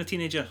remember being a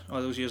teenager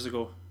all those years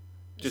ago?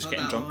 Just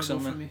getting drunk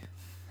somewhere.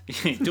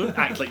 Don't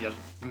act like you're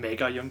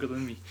mega younger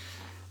than me.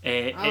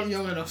 I'm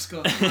young enough,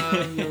 Scott.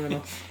 I'm young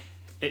enough.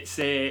 It's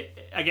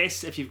I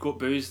guess if you've got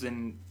booze,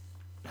 then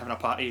having a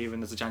party when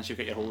there's a chance you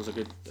get your hole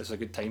is a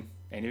good time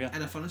anywhere.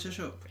 In a furniture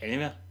shop?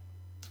 Anywhere.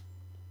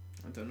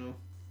 I don't know.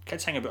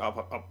 Kids hang about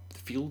up the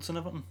fields and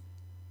everything.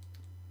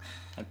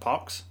 And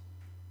parks.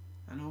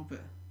 I know,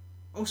 but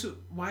also,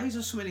 why is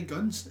there so many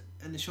guns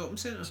in the shopping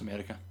centre? It's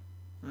America.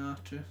 Ah,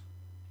 true.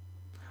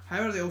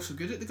 How are they all so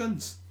good at the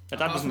guns? My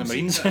dad was in the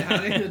Marines.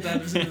 Harry, the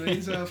dad was in the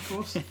Marines, well, of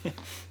course.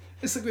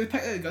 It's like we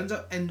pick the guns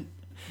up and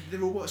the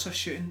robots are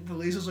shooting, the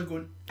lasers are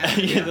going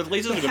everywhere. Yeah, the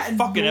lasers are going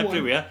fucking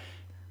everywhere.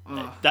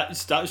 Oh. That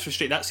was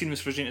frustrating. That scene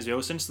was frustrating as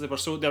well. Since they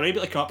were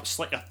able to come up,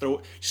 slit your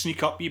throat,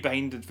 sneak up you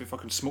behind the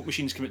fucking smoke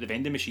machines, come out the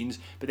vending machines.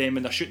 But then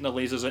when they're shooting the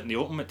lasers out in the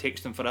open, it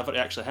takes them forever to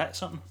actually hit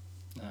something.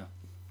 No.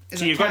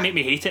 So you're going to make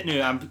me hate it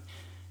now.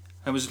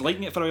 I was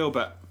liking it for a while,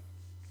 but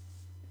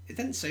it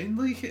didn't sound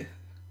like it.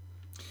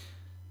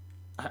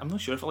 I'm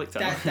not sure if I liked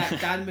it.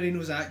 Dan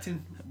Marino's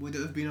acting, would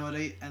it have been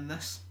alright in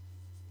this?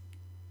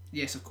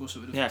 Yes, of course it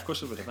would have. Yeah, of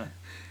course it would have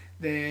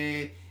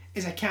been.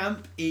 It's a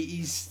camp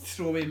 80s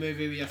throwaway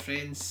movie with your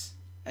friends.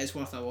 It's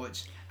worth a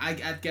watch.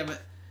 I'd give it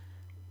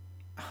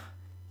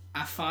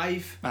a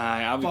 5, but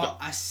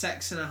a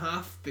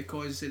 6.5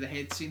 because of the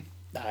head scene.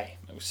 Aye,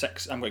 it was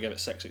 6. I'm going to give it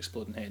 6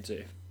 exploding heads out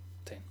of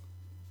 10.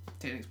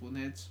 10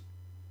 exploding heads.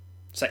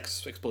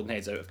 6 exploding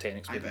heads out of 10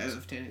 exploding heads. Out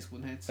of 10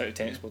 exploding heads. Out of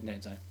 10 exploding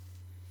heads, aye.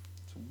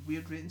 It's a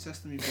weird rating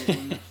system you've got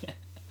on there.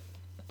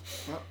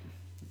 But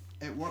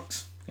it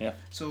works. Yeah.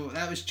 So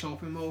that was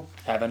Chopping Mall.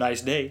 Have a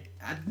nice day.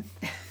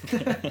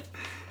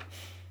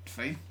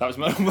 Fine. That was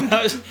my.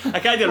 I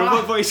can't do a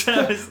robot voice.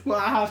 What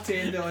I have to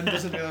end it on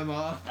doesn't really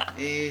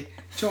matter.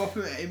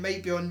 Chopping, it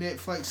might be on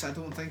Netflix. I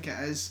don't think it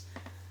is,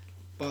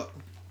 but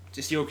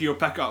just you'll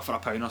pick it up for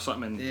 £1 or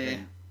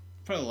something.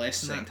 Probably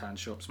less than that. Second-hand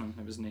shops, man.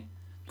 It wasn't.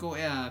 Go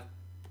to a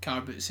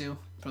car boot sale.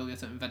 Probably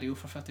get it in video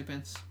for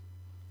 50p.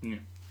 Yeah.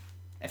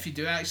 If you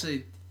do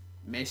actually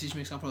message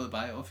me, so I'll probably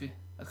buy it off you.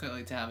 I'd quite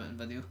like to have it in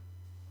video.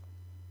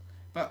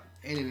 But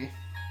anyway.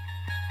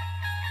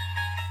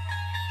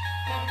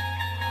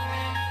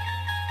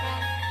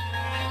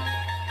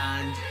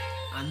 And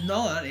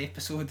another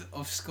episode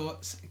of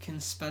Scott's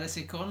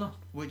Conspiracy Corner.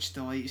 Which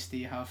delights do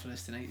you have for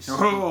us tonight, Scott?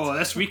 Oh,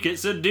 this week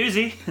it's a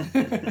doozy.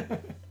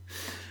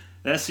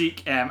 This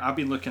week I've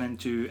been looking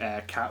into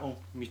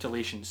cattle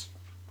mutilations.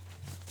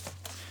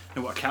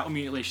 Now, what are cattle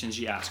mutilations,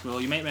 you ask?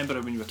 Well, you might remember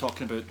when you were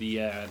talking about the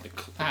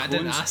clones. I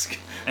didn't ask.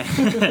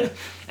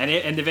 And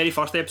in the very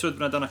first episode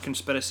when I done a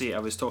conspiracy, I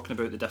was talking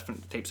about the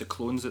different types of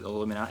clones that the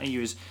Illuminati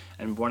use,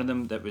 and one of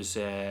them that was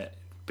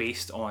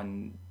based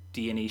on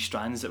DNA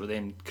strands that were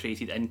then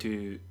created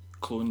into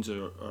clones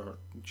or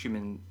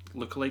human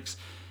lookalikes.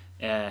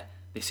 They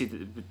said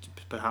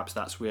that perhaps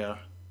that's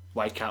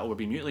why cattle were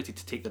being mutilated,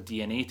 to take their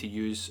DNA to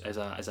use as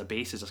a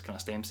base, as a kind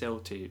of stem cell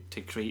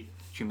to create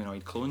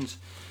humanoid clones.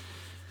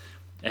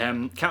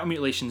 Cattle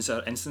mutilations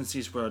are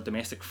instances where a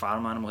domestic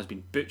farm animal has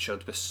been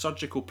butchered with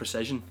surgical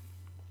precision.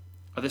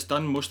 Are this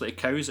done mostly to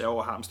cows? It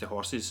all happens to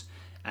horses,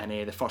 and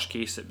the first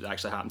case that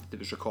actually happened that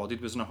was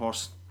recorded was on a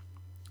horse.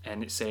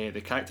 And it's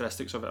the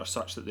characteristics of it are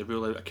such that they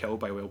rule out a kill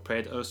by wild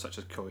predators such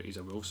as coyotes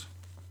or wolves.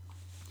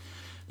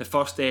 The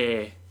first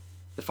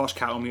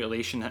cattle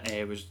mutilation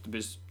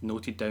was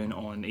noted down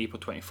on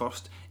April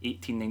 21st,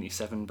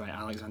 1897 by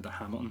Alexander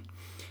Hamilton.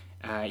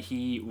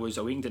 He was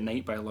awakened at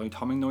night by loud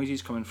humming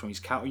noises coming from his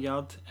cattle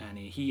yard, and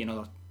he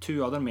and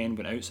two other men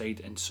went outside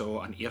and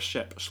saw an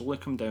airship slowly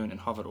come down and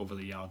hover over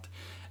the yard.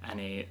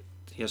 And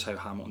here's how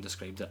Hamilton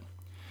described it.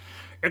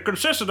 It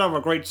consisted of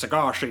a great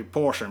cigar-shaped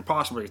portion,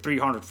 possibly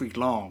 300 feet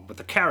long, with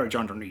a carriage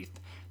underneath.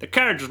 The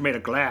carriage was made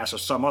of glass or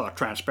some other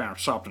transparent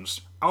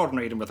substance,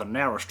 alternating with a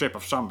narrow strip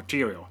of some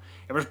material.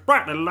 It was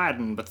brightly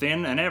lighted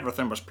within, and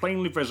everything was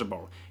plainly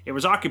visible. It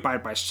was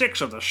occupied by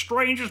 6 of the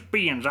strangest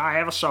beings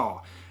I ever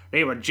saw.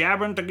 They were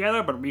jabbering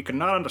together, but we could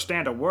not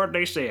understand a word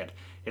they said.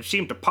 It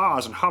seemed to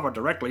pause and hover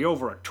directly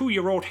over a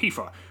 2-year-old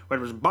heifer, which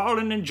was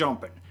bawling and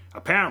jumping,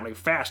 apparently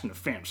fast in the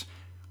fence.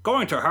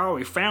 Going to her,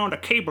 we found a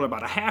cable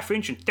about a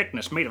half-inch in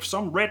thickness made of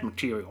some red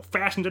material,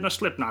 fastened in a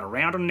slipknot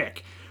around her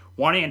neck,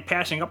 one end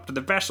passing up to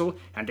the vessel,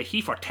 and the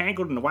heifer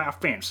tangled in the wire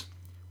fence.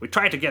 We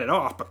tried to get it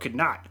off, but could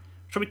not.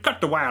 So we cut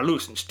the wire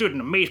loose and stood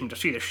in amazement to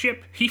see the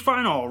ship, He-Fi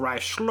and all,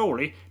 rise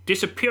slowly,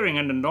 disappearing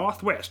in the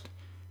northwest.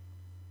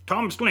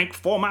 Tom's Link,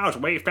 4 miles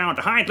away, found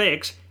the hind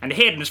legs and the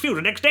head in his field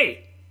the next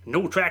day.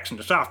 No tracks in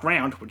the soft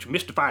ground, which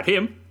mystified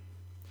him.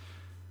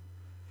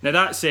 Now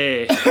that's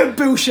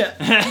bullshit.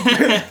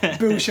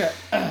 Bullshit.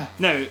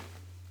 Now,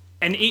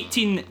 in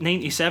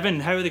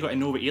 1897, how are they got to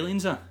know what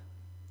aliens are?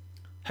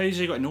 How has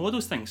he got to know all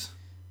those things?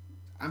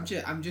 I'm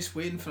just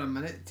waiting for a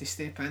minute to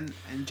step in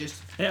and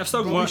just Yeah, I've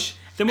still got rubbish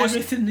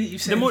everything that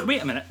you've said.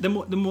 Wait a minute. The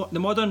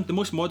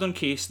most modern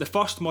case, the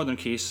first modern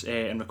case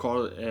in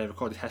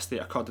recorded history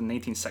occurred in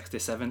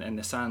 1967 in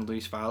the San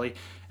Luis Valley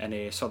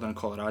in southern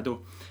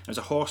Colorado. It was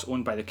a horse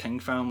owned by the King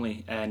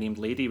family named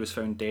Lady was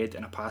found dead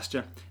in a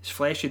pasture. His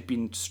flesh had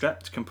been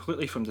stripped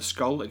completely from the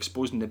skull,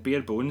 exposing the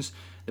bare bones.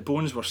 The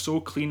bones were so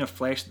clean of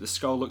flesh that the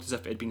skull looked as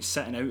if it had been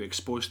sitting out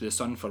exposed to the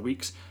sun for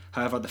weeks.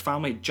 However, the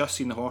family had just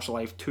seen the horse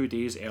alive 2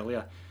 days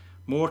earlier.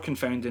 More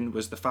confounding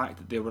was the fact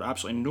that there were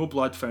absolutely no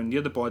blood found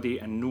near the body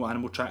and no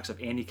animal tracks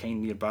of any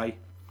kind nearby.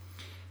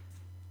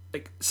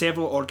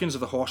 Several organs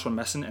of the horse were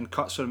missing, and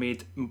cuts were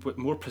made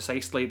more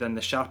precisely than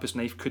the sharpest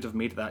knife could have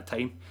made at that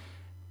time.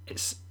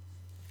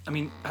 How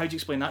do you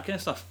explain that kind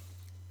of stuff?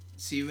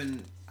 See,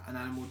 when an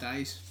animal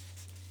dies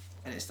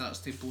and it starts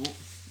to bloat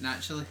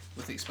naturally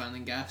with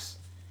expanding gas,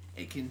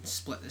 it can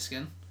split the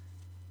skin,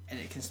 and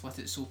it can split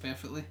it so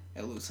perfectly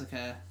it looks like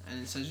an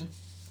incision.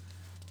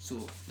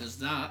 So there's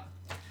that.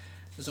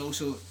 There's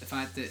also the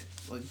fact that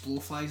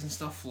blowflies and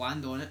stuff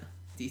land on it,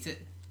 eat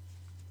it,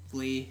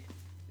 lay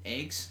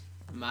eggs,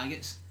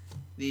 maggots.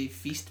 They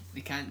feast.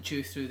 They can't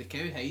chew through the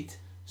cowhide,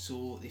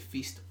 so they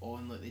feast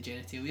on the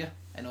genitalia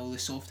and all the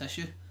soft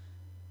tissue,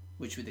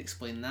 which would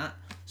explain that.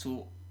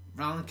 So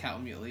rather than cattle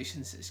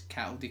mutilations, it's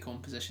cattle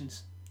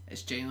decompositions.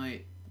 It's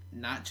generally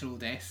natural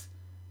death,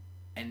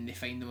 and they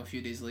find them a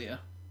few days later,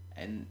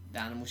 and the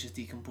animal's just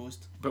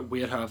decomposed. But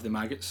where have the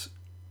maggots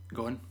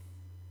gone?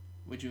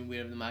 What do you mean, where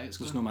have the maggots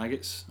gone? There's no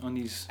maggots on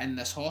these. In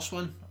this horse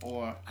one,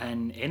 or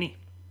in any.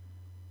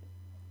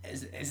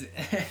 Is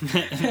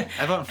it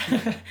Ever?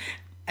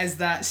 Is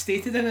that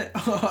stated in it,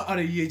 or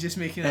are you just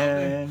making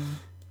it up?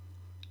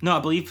 No, I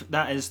believe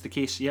that is the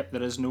case. Yep,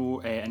 there is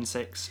no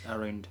insects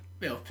around.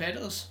 Well,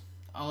 predators,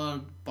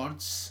 other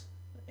birds,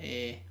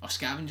 or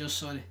scavengers,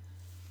 sorry,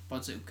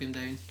 birds that will come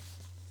down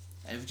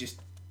and will just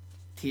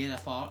tear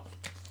apart,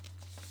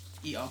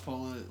 eat up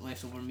all the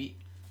leftover meat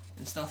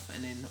and stuff,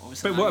 and then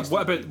obviously. But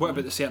what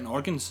about the certain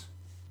organs?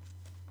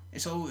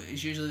 It's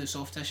usually the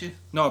soft tissue.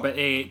 No, but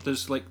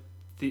there's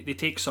they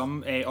take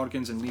some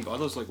organs and leave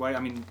others. Why? I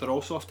mean, they're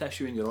all soft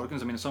tissue in your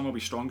organs. I mean, some will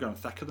be stronger and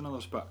thicker than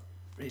others, but.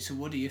 Right. So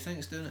what do you think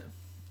is doing it?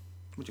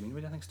 What do you mean?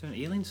 What do you think is doing it?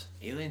 Aliens.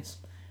 Aliens.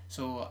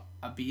 So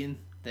a being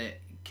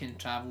that can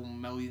travel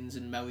millions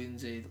and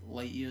millions of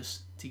light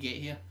years to get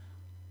here,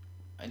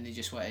 and they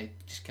just want to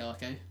just kill a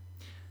cow.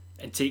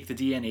 And take the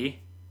DNA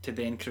to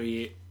then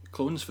create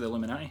clones for the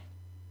Illuminati.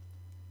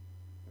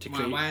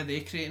 Why are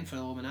they creating for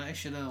the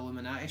Illuminati? The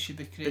Illuminati should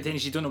be creating. But then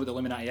you don't know what the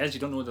Illuminati is. You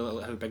don't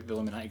know how big the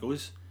Illuminati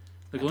goes.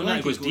 The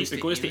Illuminati goes deep. It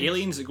goes to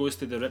aliens. It goes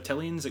to the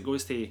reptilians. It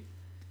goes to.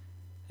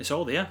 It's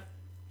all there.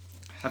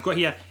 I've got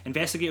here,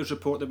 investigators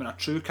report that when a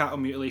true cattle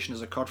mutilation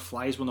has occurred,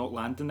 flies will not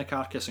land in the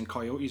carcass and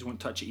coyotes won't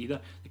touch it either.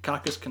 The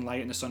carcass can lie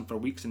in the sun for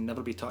weeks and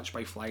never be touched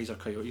by flies or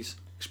coyotes.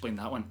 Explain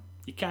that one.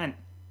 You can't.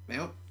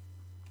 Well,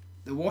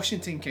 the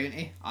Washington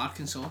County,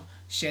 Arkansas,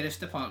 Sheriff's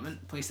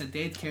Department placed a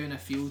dead cow in a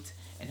field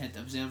and had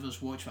observers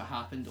watch what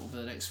happened over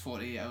the next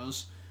 48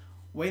 hours.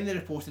 When they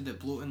reported that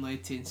bloating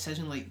led to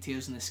incision-like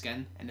tears in the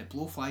skin and that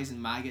blowflies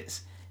and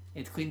maggots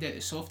had cleaned out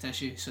the soft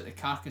tissue so that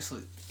the carcass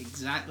looked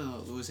exactly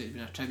like those that had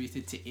been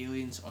attributed to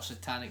aliens or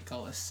satanic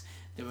cultists,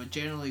 they were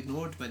generally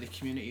ignored by the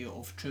community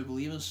of true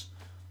believers.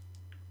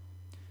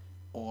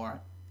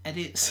 Or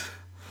idiots.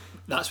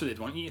 That's what they'd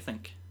want you to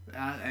think.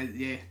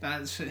 Yeah,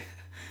 that's...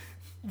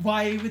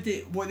 Why would they...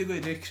 What are they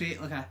going to do? Create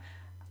a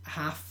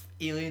half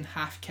alien,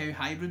 half cow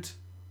hybrid?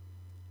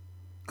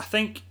 I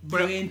think...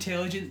 Really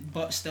intelligent,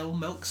 but still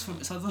milks from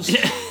its others.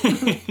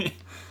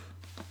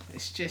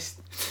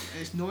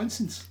 It's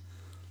nonsense.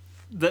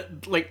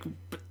 That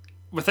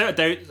without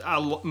a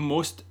doubt,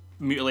 most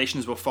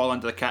mutilations will fall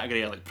under the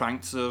category of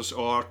pranksters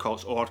or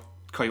cults or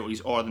coyotes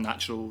or the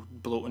natural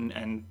bloating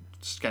and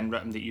skin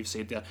ripping that you've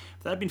said there.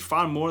 But there have been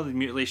far more of the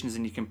mutilations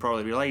than you can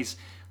probably realise.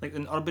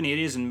 In urban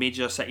areas and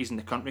major cities in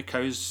the country,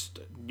 cows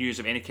news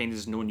of any kind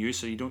is no news,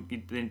 so they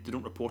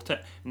don't report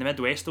it. In the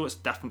Midwest, though, it's a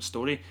different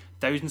story.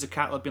 Thousands of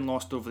cattle have been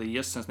lost over the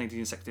years since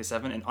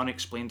 1967 in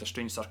unexplained or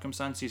strange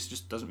circumstances.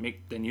 Just doesn't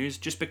make the news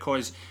just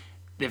because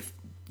they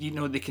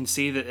can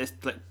say that it's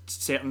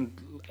certain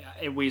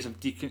ways of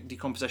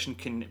decomposition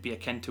can be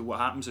akin to what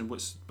happens and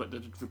what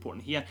they're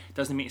reporting here.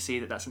 Doesn't mean to say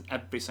that that's in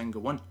every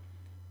single one.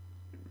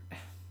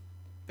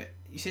 But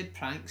you said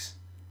pranks.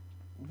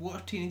 What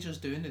are teenagers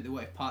doing that they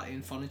want to party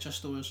in furniture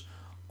stores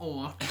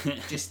or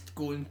just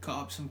go and cut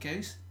up some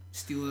cows,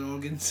 steal their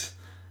organs,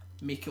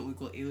 make it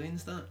look like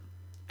aliens? That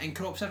in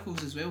crop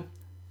circles as well.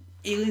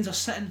 Aliens are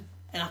sitting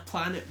in a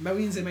planet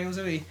millions of miles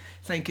away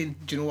thinking,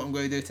 do you know what I'm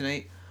going to do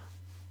tonight?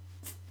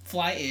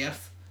 fly to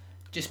Earth,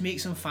 just make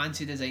some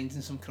fancy designs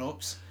and some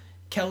crops,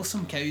 kill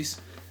some cows.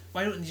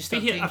 Why don't you just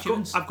start taking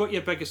humans? I've got the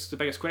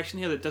biggest question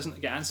here that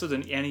doesn't get answered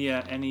in any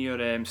of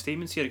your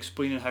statements here,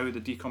 explaining how the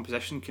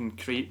decomposition can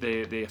create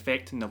the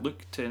effect and the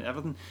look to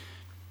everything.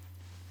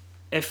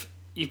 If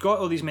you've got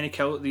all these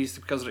these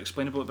because they're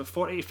explainable, but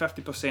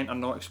 40-50% are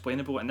not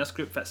explainable, and this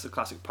group fits the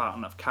classic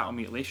pattern of cattle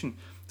mutilation.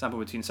 For example,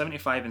 between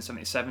 75 and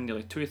 77,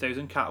 nearly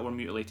 2,000 cattle were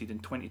mutilated in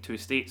 22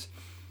 states.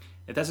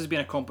 If this has been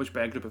accomplished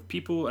by a group of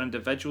people or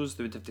individuals,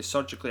 they would have to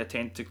surgically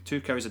attend to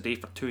 2 cows a day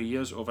for 2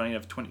 years over any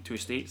of 22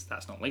 states.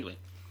 That's not likely.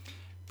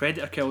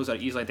 Predator kills are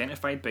easily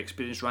identified by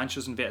experienced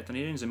ranchers and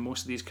veterinarians, and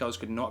most of these kills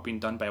could not have been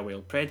done by a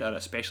wild predator,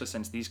 especially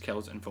since these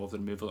kills involve the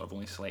removal of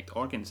only select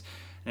organs.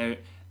 Now,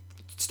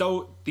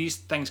 still, these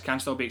things can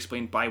still be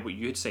explained by what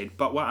you had said,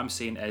 but what I'm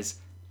saying is,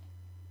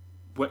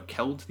 what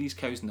killed these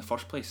cows in the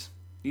first place?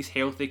 These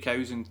healthy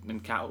cows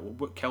and cattle,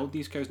 what killed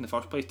these cows in the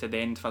first place to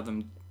then for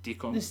them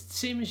It's the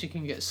same as you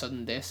can get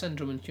sudden death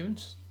syndrome in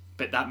humans.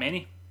 But that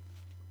many?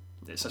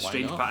 It's a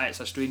strange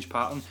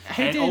pattern.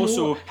 How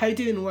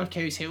do you know a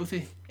cow's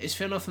healthy? It's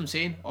fair enough I'm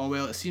saying, oh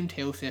well, it seemed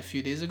healthy a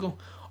few days ago.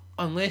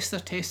 Unless they're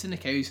testing the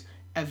cows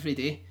every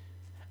day.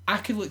 I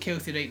could look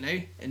healthy right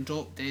now and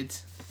drop dead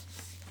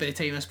by the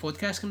time this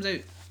podcast comes out,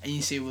 and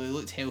you say, well, he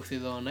looked healthy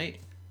the other night.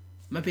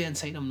 Maybe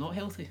inside I'm not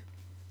healthy.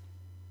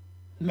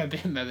 Maybe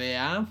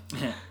I am.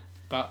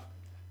 But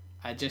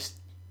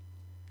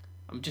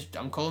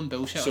I'm calling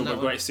bullshit. So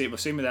we're saying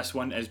with this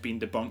one as being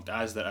debunked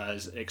as that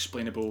as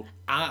explainable.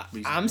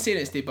 I'm saying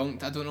it's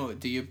debunked. I don't know.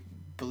 Do you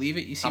believe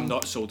it? I'm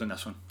not sold on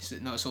this one.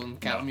 Not sold on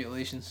cattle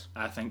mutilations.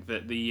 I think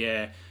that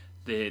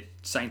the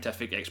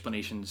scientific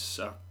explanations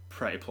are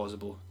pretty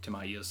plausible to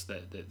my ears.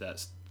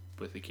 That's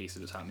with the case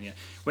that it's happening here,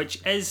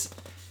 which is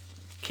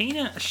kind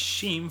of a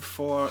shame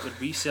for the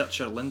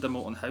researcher Linda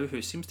Moulton Howe,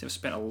 who seems to have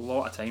spent a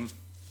lot of time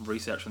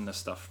researching this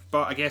stuff.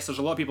 But I guess there's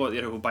a lot of people out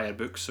there who will buy her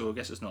books, so I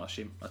guess it's not a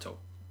shame at all.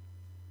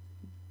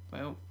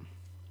 Well,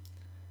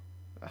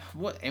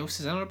 what else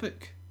is in her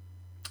book?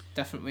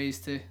 Different ways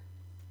to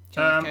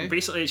kill a cow?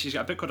 Basically, she's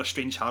got a book called A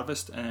Strange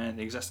Harvest, and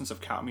the existence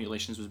of cattle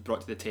mutilations was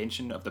brought to the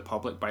attention of the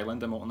public by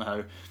Linda Moulton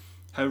Howe.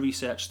 Howe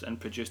researched and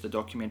produced a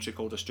documentary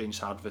called A Strange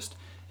Harvest.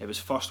 It was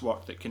first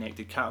work that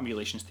connected cattle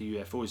mutilations to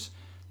UFOs.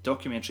 The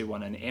documentary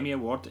won an Emmy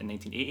Award in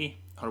 1980.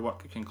 Her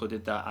work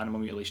concluded that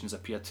animal mutilations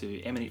appear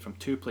to emanate from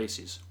 2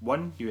 places: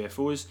 1,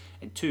 UFOs,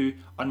 and 2,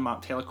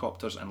 unmarked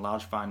helicopters and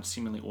large vans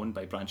seemingly owned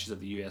by branches of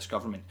the US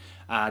government.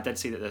 I did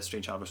say that The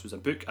Strange Harvest was a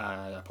book.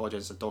 I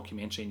apologise, it's a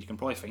documentary, and you can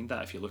probably find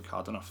that if you look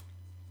hard enough.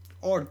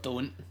 Or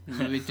don't.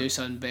 Maybe do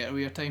something better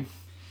with your time.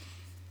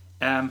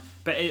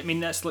 But I mean,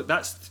 that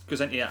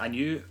goes into a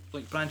new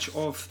branch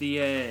of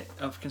the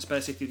of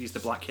conspiracy theories. The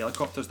black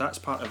helicopters. That's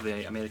part of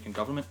the American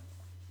government.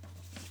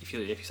 If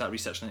you start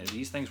researching into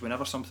these things,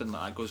 whenever something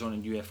like that goes on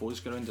in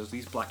UFOs go around, there's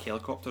these black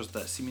helicopters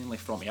that seemingly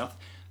from Earth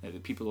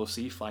that people will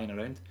see flying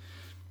around.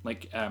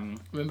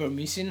 Remember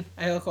me seeing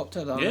a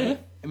helicopter that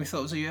night, and we thought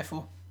it was a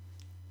UFO.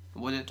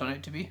 What did it turn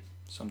out to be?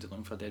 Somebody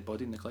looking for a dead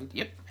body in the cloud.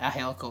 Yep, a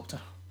helicopter.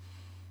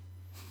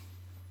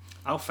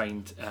 I'll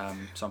find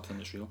something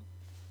that's real.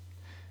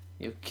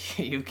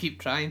 You'll keep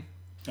trying.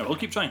 I will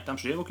keep trying. Damn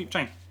straight, we'll keep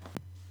trying.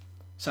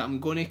 So I'm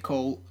going to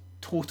call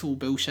total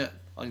bullshit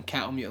on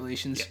cattle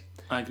mutilations. Yep,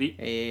 I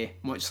agree.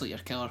 Much like your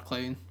killer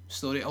clown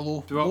story.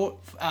 Although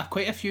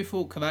quite a few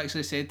folk have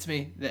actually said to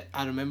me that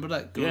I remember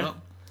that growing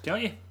up.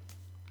 Don't you?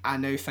 I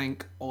now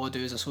think all I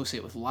do is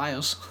associate with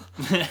liars.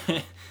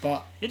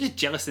 But you're just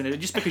jealous in it.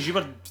 Just because you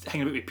were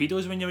hanging about with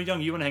pedos when you were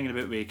young, you weren't hanging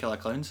about with killer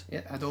clowns.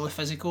 Yeah, I had all the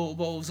physical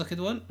balls I could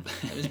want.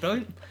 It was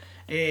brilliant.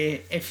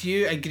 If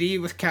you agree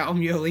with cattle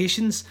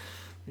mutilations,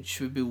 which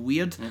would be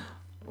weird,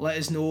 let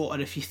us know. Or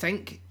if you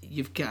think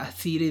you've got a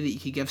theory that you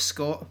could give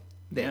Scott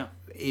that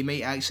he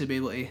might actually be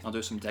able to I'll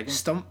do some digging.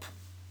 Stump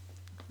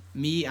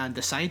me and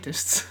the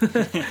scientists,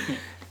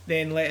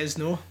 then let us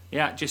know.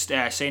 Yeah, just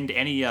send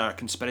any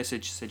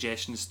conspiracy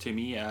suggestions to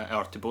me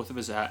or to both of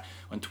us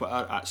on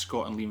Twitter at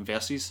Scott and Liam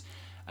Versus.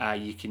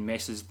 You can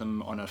message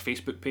them on our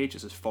Facebook page.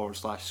 This is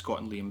 /Scott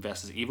and Liam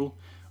Versus Evil,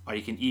 or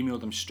you can email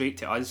them straight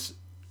to us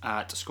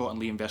at Scott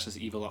and Liam Versus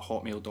Evil at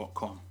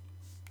hotmail.com.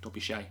 Don't be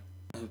shy.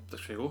 There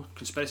we go.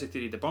 Conspiracy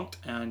theory debunked.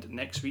 And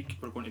next week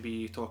we're going to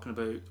be talking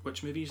about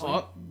which movies?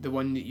 The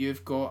one that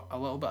you've got a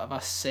little bit of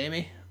a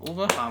semi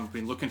over. I've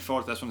been looking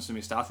forward to this one since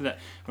we started it.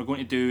 We're going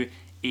to do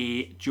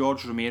a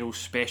George Romero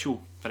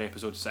special for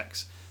episode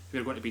 6.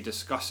 We're going to be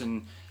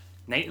discussing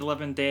Night of the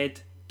Living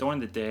Dead, Dawn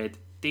of the Dead,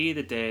 Day of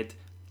the Dead,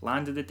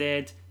 Land of the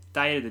Dead,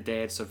 Diary of the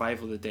Dead,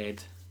 Survival of the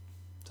Dead.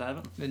 Is that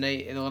it? The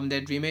Night of the Living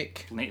Dead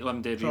remake. Night of the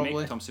Living Dead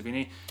remake, Tom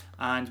Savini.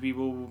 And we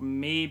will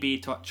maybe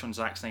touch on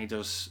Zack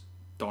Snyder's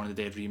Dawn of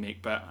the Dead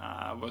remake, but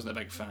I wasn't a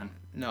big fan.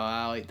 No,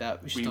 I like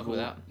that. We should talk about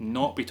that.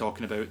 Not be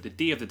talking about the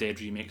Day of the Dead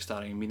remake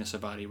starring Mina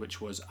Savari, which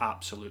was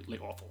absolutely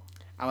awful.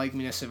 I like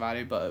Mina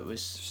Savari, but it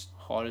was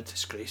horrid.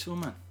 Disgraceful,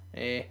 man.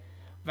 We've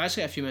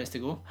actually got a few minutes to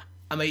go.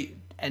 I might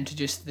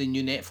introduce the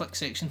new Netflix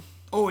section.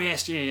 Oh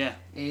yes, yeah.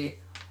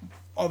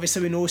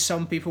 Obviously we know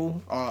some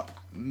people, or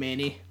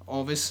many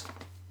of us,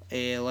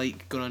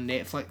 like going on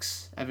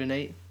Netflix every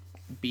night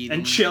be them,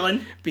 And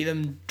chilling. be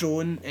them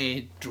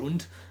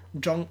droned,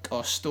 drunk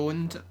or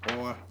stoned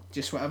or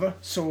just whatever.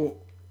 So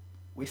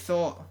we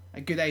thought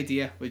a good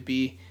idea would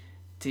be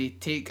to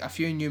take a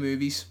few new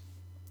movies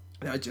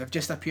that have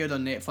just appeared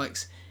on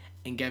Netflix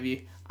and give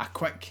you a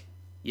quick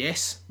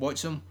yes,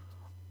 watch them,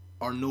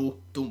 or no,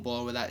 don't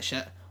bother with that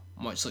shit,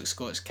 much like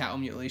Scott's cattle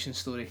mutilation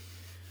story.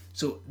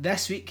 So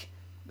this week,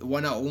 the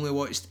one I only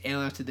watched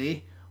earlier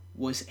today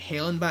was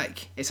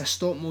Hellenbach. It's a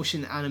stop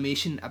motion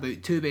animation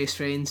about two best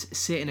friends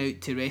setting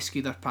out to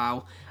rescue their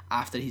pal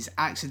after he's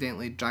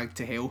accidentally dragged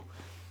to hell.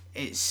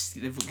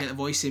 They've got the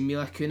voice of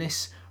Mila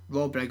Kunis,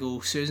 Rob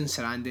Riggle, Susan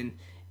Sarandon,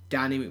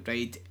 Danny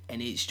McBride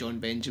and H. John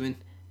Benjamin,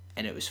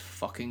 and it was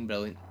fucking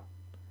brilliant.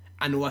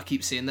 I know I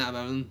keep saying that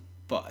about them,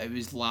 but it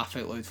was laugh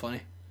out loud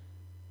funny.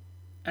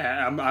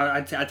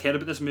 I'd heard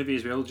about this movie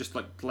as well, just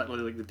like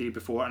literally like the day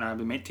before, and I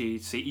meant to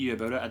say to you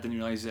about it. I didn't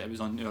realise that it was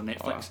on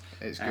Netflix.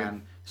 Oh, it's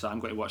good. So I'm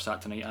going to watch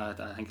that tonight.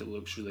 I think it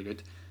looks really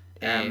good.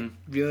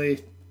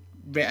 Really,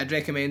 I'd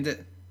recommend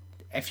it.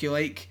 If you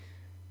like,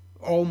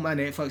 all my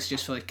Netflix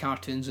just for like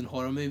cartoons and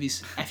horror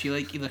movies. If you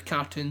like either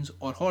cartoons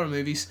or horror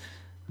movies,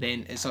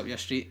 then it's up your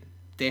street.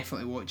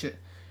 Definitely watch it.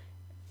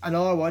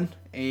 Another one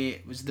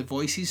was The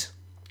Voices.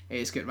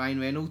 It's got Ryan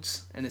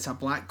Reynolds, and it's a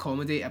black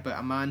comedy about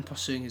a man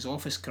pursuing his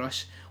office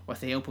crush with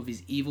the help of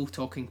his evil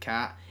talking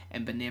cat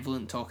and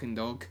benevolent talking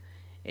dog.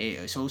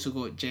 It's also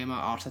got Gemma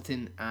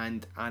Arterton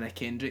and Anna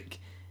Kendrick,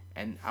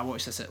 and I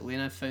watched this at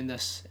Lena, found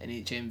this in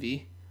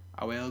HMV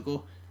a while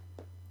ago,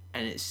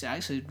 and it's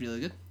actually really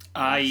good.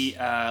 Like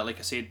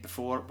I said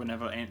before,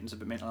 whenever anything's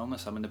about mental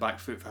illness, I'm in the back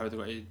foot for how they're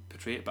going to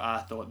portray it, but I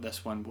thought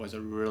this one was a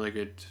really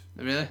good...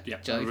 Really? Yeah,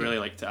 I really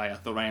liked it. I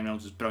thought Ryan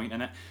Reynolds was brilliant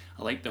in it.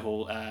 I liked the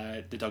whole,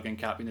 the dog and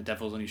cat being the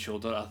devil's on his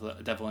shoulder. I thought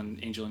the devil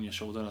and angel on your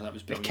shoulder, I thought that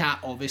was The brilliant. cat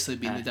obviously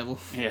being the devil.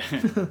 Yeah,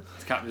 the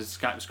cat was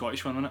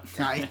Scottish one, wasn't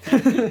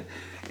it?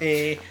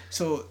 Aye.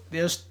 So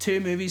there's two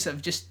movies that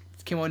have just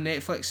came on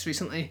Netflix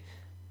recently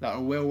that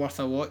are well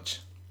worth a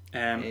watch.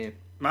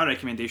 My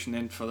recommendation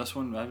then for this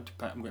one, I'm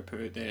going to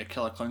put out the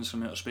Killer Clowns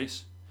from Outer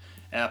Space.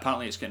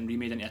 Apparently it's getting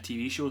remade into a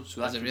TV show,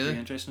 so that's really really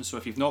interesting. So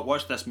if you've not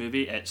watched this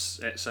movie,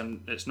 it's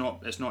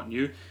not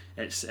new.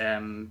 It's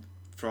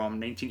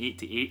from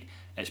 1988.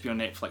 It's been on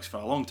Netflix for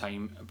a long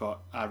time, but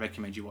I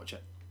recommend you watch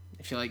it.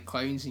 If you like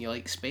clowns and you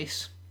like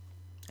space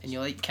and you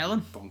like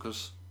killing.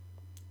 Bonkers.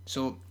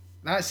 So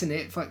that's the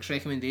Netflix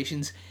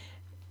recommendations.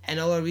 In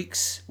other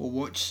weeks we'll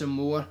watch some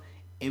more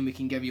and we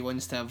can give you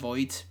ones to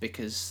avoid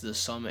because there's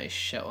some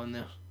shit on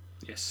there.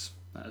 Yes,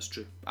 that is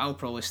true. I'll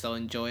probably still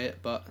enjoy it,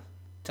 but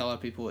tell other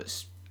people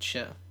it's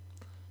shit.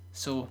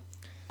 So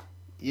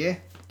yeah,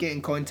 get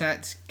in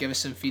contact, give us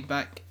some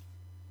feedback,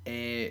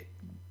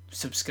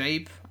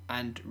 subscribe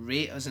and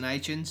rate us on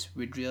iTunes.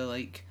 We'd really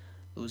like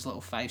those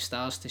little 5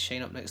 stars to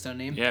shine up next to our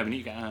name. Yeah, we need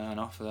to get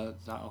enough of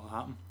that. That'll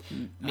happen.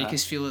 Make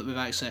us feel that we've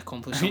actually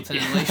accomplished something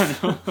in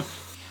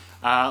life.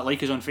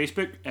 Like us on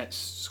Facebook. It's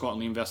Scott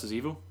and Liam versus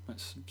Evil.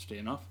 That's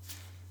straight enough.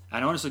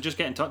 And honestly, just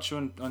get in touch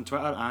on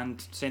Twitter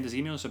and send us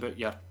emails about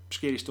your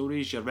scary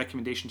stories, your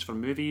recommendations for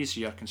movies,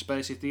 your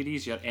conspiracy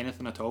theories, your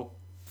anything at all.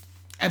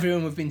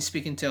 Everyone we've been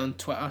speaking to on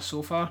Twitter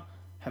so far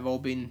have all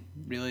been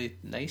really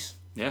nice.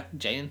 Yeah.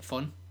 Giant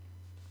fun.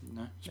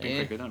 No, it's been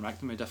quite good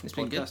interacting with different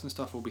podcasts and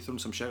stuff. We'll be throwing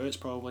some shout outs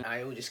probably.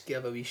 I will just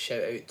give a wee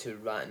shout out to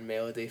Rat and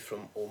Melody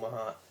from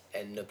Omaha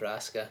in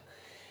Nebraska.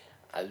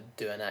 I'll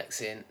do an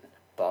accent,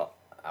 but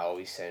I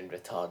always sound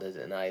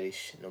retarded in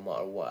Irish no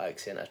matter what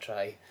accent I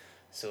try.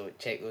 So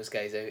check those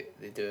guys out.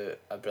 They do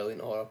a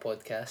brilliant horror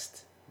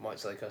podcast,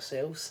 much like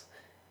ourselves.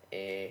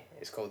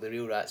 It's called The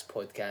Real Rats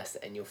Podcast,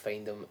 and you'll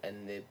find them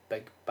in the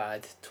big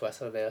bad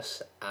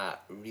Twitterverse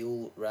at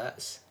Real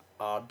Rats,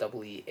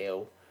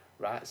 REEL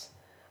Rats,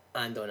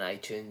 and on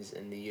iTunes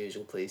and the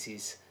usual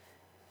places.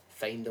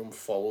 Find them,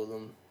 follow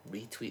them,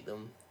 retweet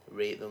them,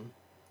 rate them.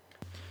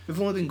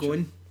 We've only been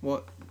going,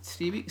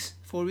 3 weeks,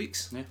 4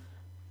 weeks? Yeah.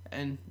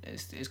 And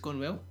it's going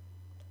well.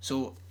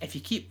 So if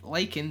you keep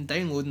liking,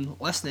 downloading,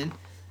 listening,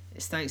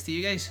 it's thanks to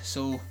you guys.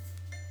 So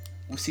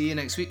we'll see you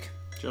next week.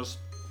 Cheers.